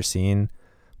playoffs I've ever seen.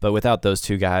 But without those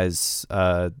two guys,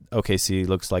 OKC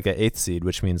looks like an 8th seed,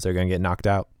 which means they're going to get knocked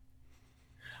out.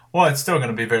 Well, it's still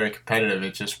going to be very competitive.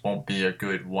 It just won't be a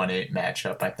good 1-8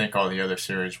 matchup. I think all the other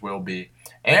series will be.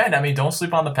 And, I mean, don't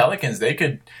sleep on the Pelicans.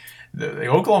 The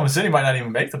Oklahoma City might not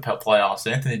even make the playoffs.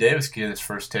 Anthony Davis get his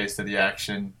first taste of the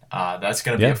action. That's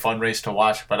going to be a fun race to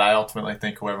watch, but I ultimately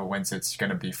think whoever wins it's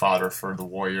going to be fodder for the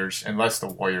Warriors, unless the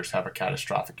Warriors have a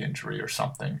catastrophic injury or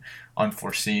something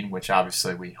unforeseen, which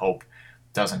obviously we hope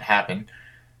doesn't happen.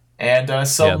 And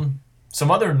some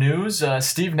other news,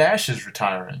 Steve Nash is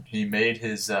retiring. He made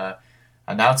his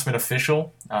announcement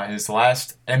official. His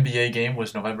last NBA game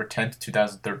was November 10th,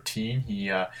 2013.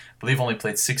 He, I believe, only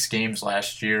played 6 games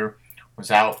last year, was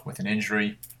out with an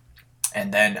injury,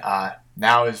 and then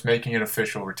now is making it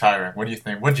official, retiring. What do you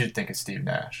think? What did you think of Steve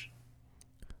Nash?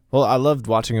 Well, I loved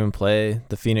watching him play.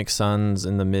 The Phoenix Suns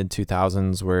in the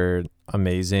mid-2000s were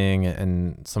amazing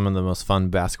and some of the most fun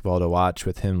basketball to watch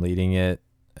with him leading it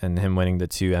and him winning the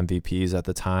 2 MVPs at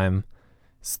the time.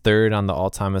 He's third on the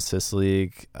all-time assist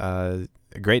league. A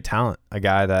great talent, a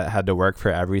guy that had to work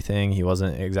for everything. He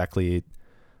wasn't exactly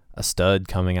a stud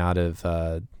coming out of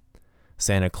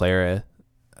Santa Clara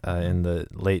in the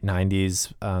late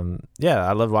 90s.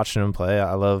 I love watching him play.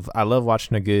 I love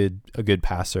watching a good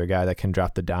passer, a guy that can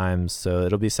drop the dimes. So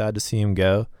it'll be sad to see him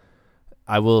go.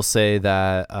 I will say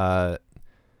that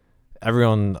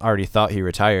everyone already thought he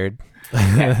retired.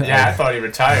 Yeah, I thought he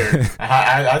retired.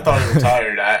 I thought he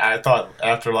retired. I thought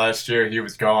after last year he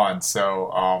was gone.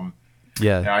 So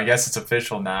I guess it's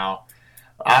official now.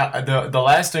 The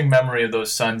lasting memory of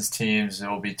those Suns teams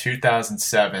will be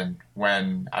 2007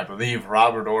 when I believe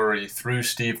Robert Horry threw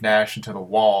Steve Nash into the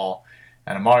wall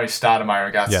and Amari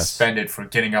Stoudemire got suspended for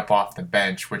getting up off the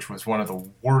bench, which was one of the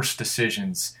worst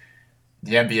decisions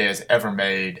the NBA has ever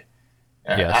made.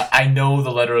 Yes. I know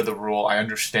the letter of the rule. I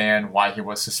understand why he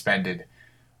was suspended,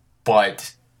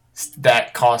 but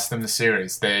that cost them the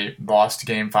series. They lost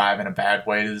Game 5 in a bad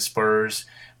way to the Spurs,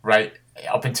 right?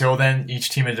 Up until then, each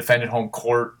team had defended home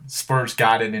court. Spurs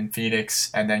got it in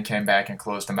Phoenix and then came back and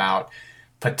closed them out.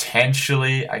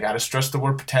 Potentially, I got to stress the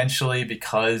word potentially,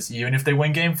 because even if they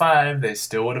win Game 5, they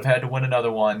still would have had to win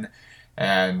another one.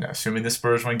 And assuming the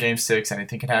Spurs win Game 6,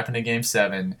 anything can happen in Game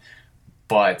 7.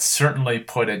 But certainly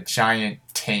put a giant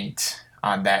taint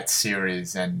on that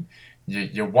series. And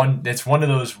it's one of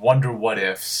those wonder what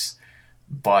ifs.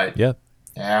 But, what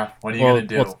are you going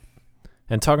to do?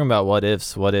 And talking about what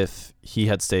ifs, what if he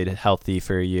had stayed healthy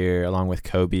for a year along with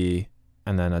Kobe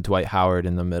and then a Dwight Howard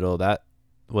in the middle? That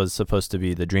was supposed to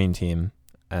be the dream team,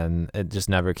 and it just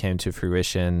never came to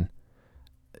fruition.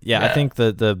 Yeah. I think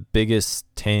the biggest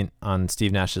taint on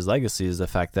Steve Nash's legacy is the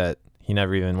fact that he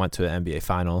never even went to an NBA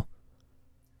final.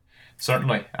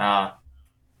 Certainly. But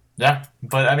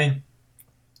I mean,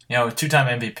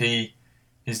 two-time MVP.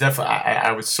 He's definitely.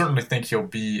 I would certainly think he'll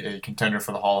be a contender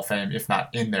for the Hall of Fame, if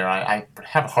not in there. I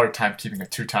have a hard time keeping a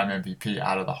two-time MVP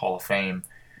out of the Hall of Fame.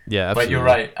 Yeah, absolutely. But you're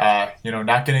right.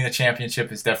 Not getting the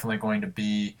championship is definitely going to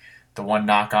be the one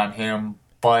knock on him.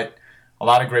 But a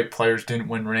lot of great players didn't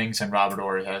win rings, and Robert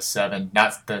Horry has 7.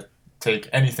 Not to take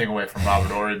anything away from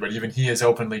Robert Horry, but even he has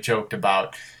openly joked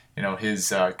about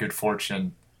his good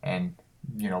fortune and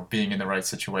being in the right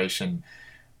situation.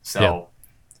 So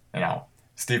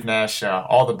Steve Nash,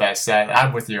 all the best.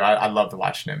 I'm with you. I loved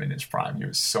watching him in his prime. He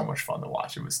was so much fun to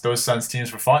watch. Those Suns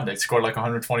teams were fun. They scored like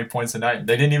 120 points a night.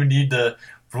 They didn't even need the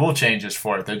rule changes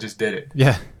for it. They just did it.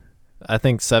 Yeah, I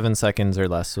think 7 seconds or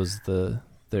less was their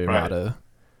motto.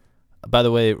 By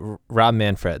the way, Rob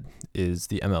Manfred is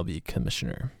the MLB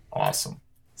commissioner. Awesome.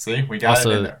 See, we got it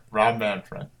in there. Rob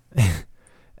Manfred.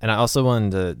 And I also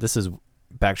wanted to. This is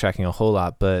backtracking a whole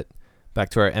lot, but. Back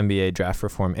to our NBA draft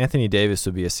reform, Anthony Davis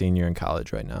would be a senior in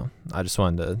college right now. I just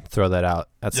wanted to throw that out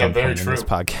at some point in this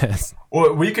podcast.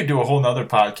 Well, we could do a whole nother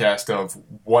podcast of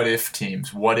what if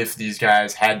teams. What if these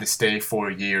guys had to stay 4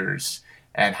 years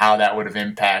and how that would have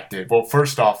impacted. Well,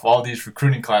 first off, all these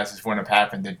recruiting classes wouldn't have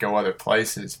happened. They'd go other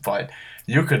places. But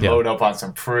you could load up on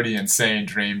some pretty insane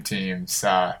dream teams.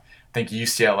 I think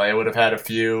UCLA would have had a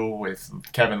few with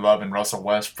Kevin Love and Russell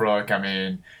Westbrook. I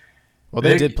mean, well,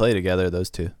 they did play together, those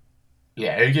two.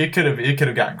 Yeah, it could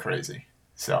have gotten crazy.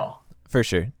 So for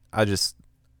sure, when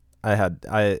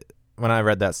I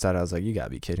read that stat, I was like, you gotta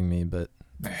be kidding me. But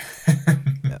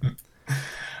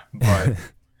but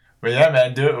yeah,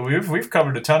 man, we've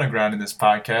covered a ton of ground in this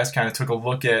podcast. Kind of took a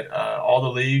look at all the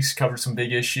leagues, covered some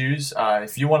big issues.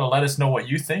 If you want to let us know what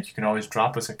you think, you can always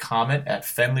drop us a comment at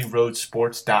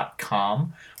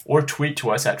FenleyRoadSports.com or tweet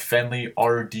to us at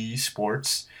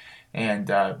FenleyRDSports.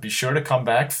 And be sure to come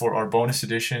back for our bonus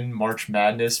edition March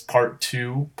Madness Part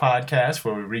 2 podcast,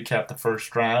 where we recap the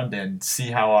first round and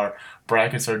see how our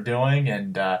brackets are doing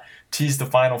and tease the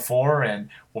Final Four. And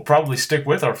we'll probably stick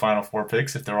with our Final Four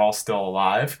picks if they're all still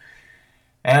alive.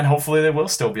 And hopefully they will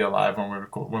still be alive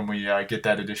when we get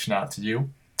that edition out to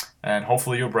you. And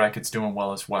hopefully your bracket's doing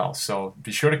well as well. So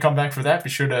be sure to come back for that.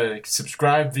 Be sure to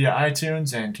subscribe via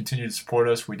iTunes and continue to support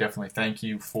us. We definitely thank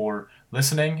you for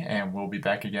listening, and we'll be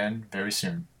back again very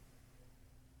soon.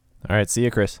 All right. See you,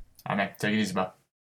 Chris. All right. Take it easy, bud.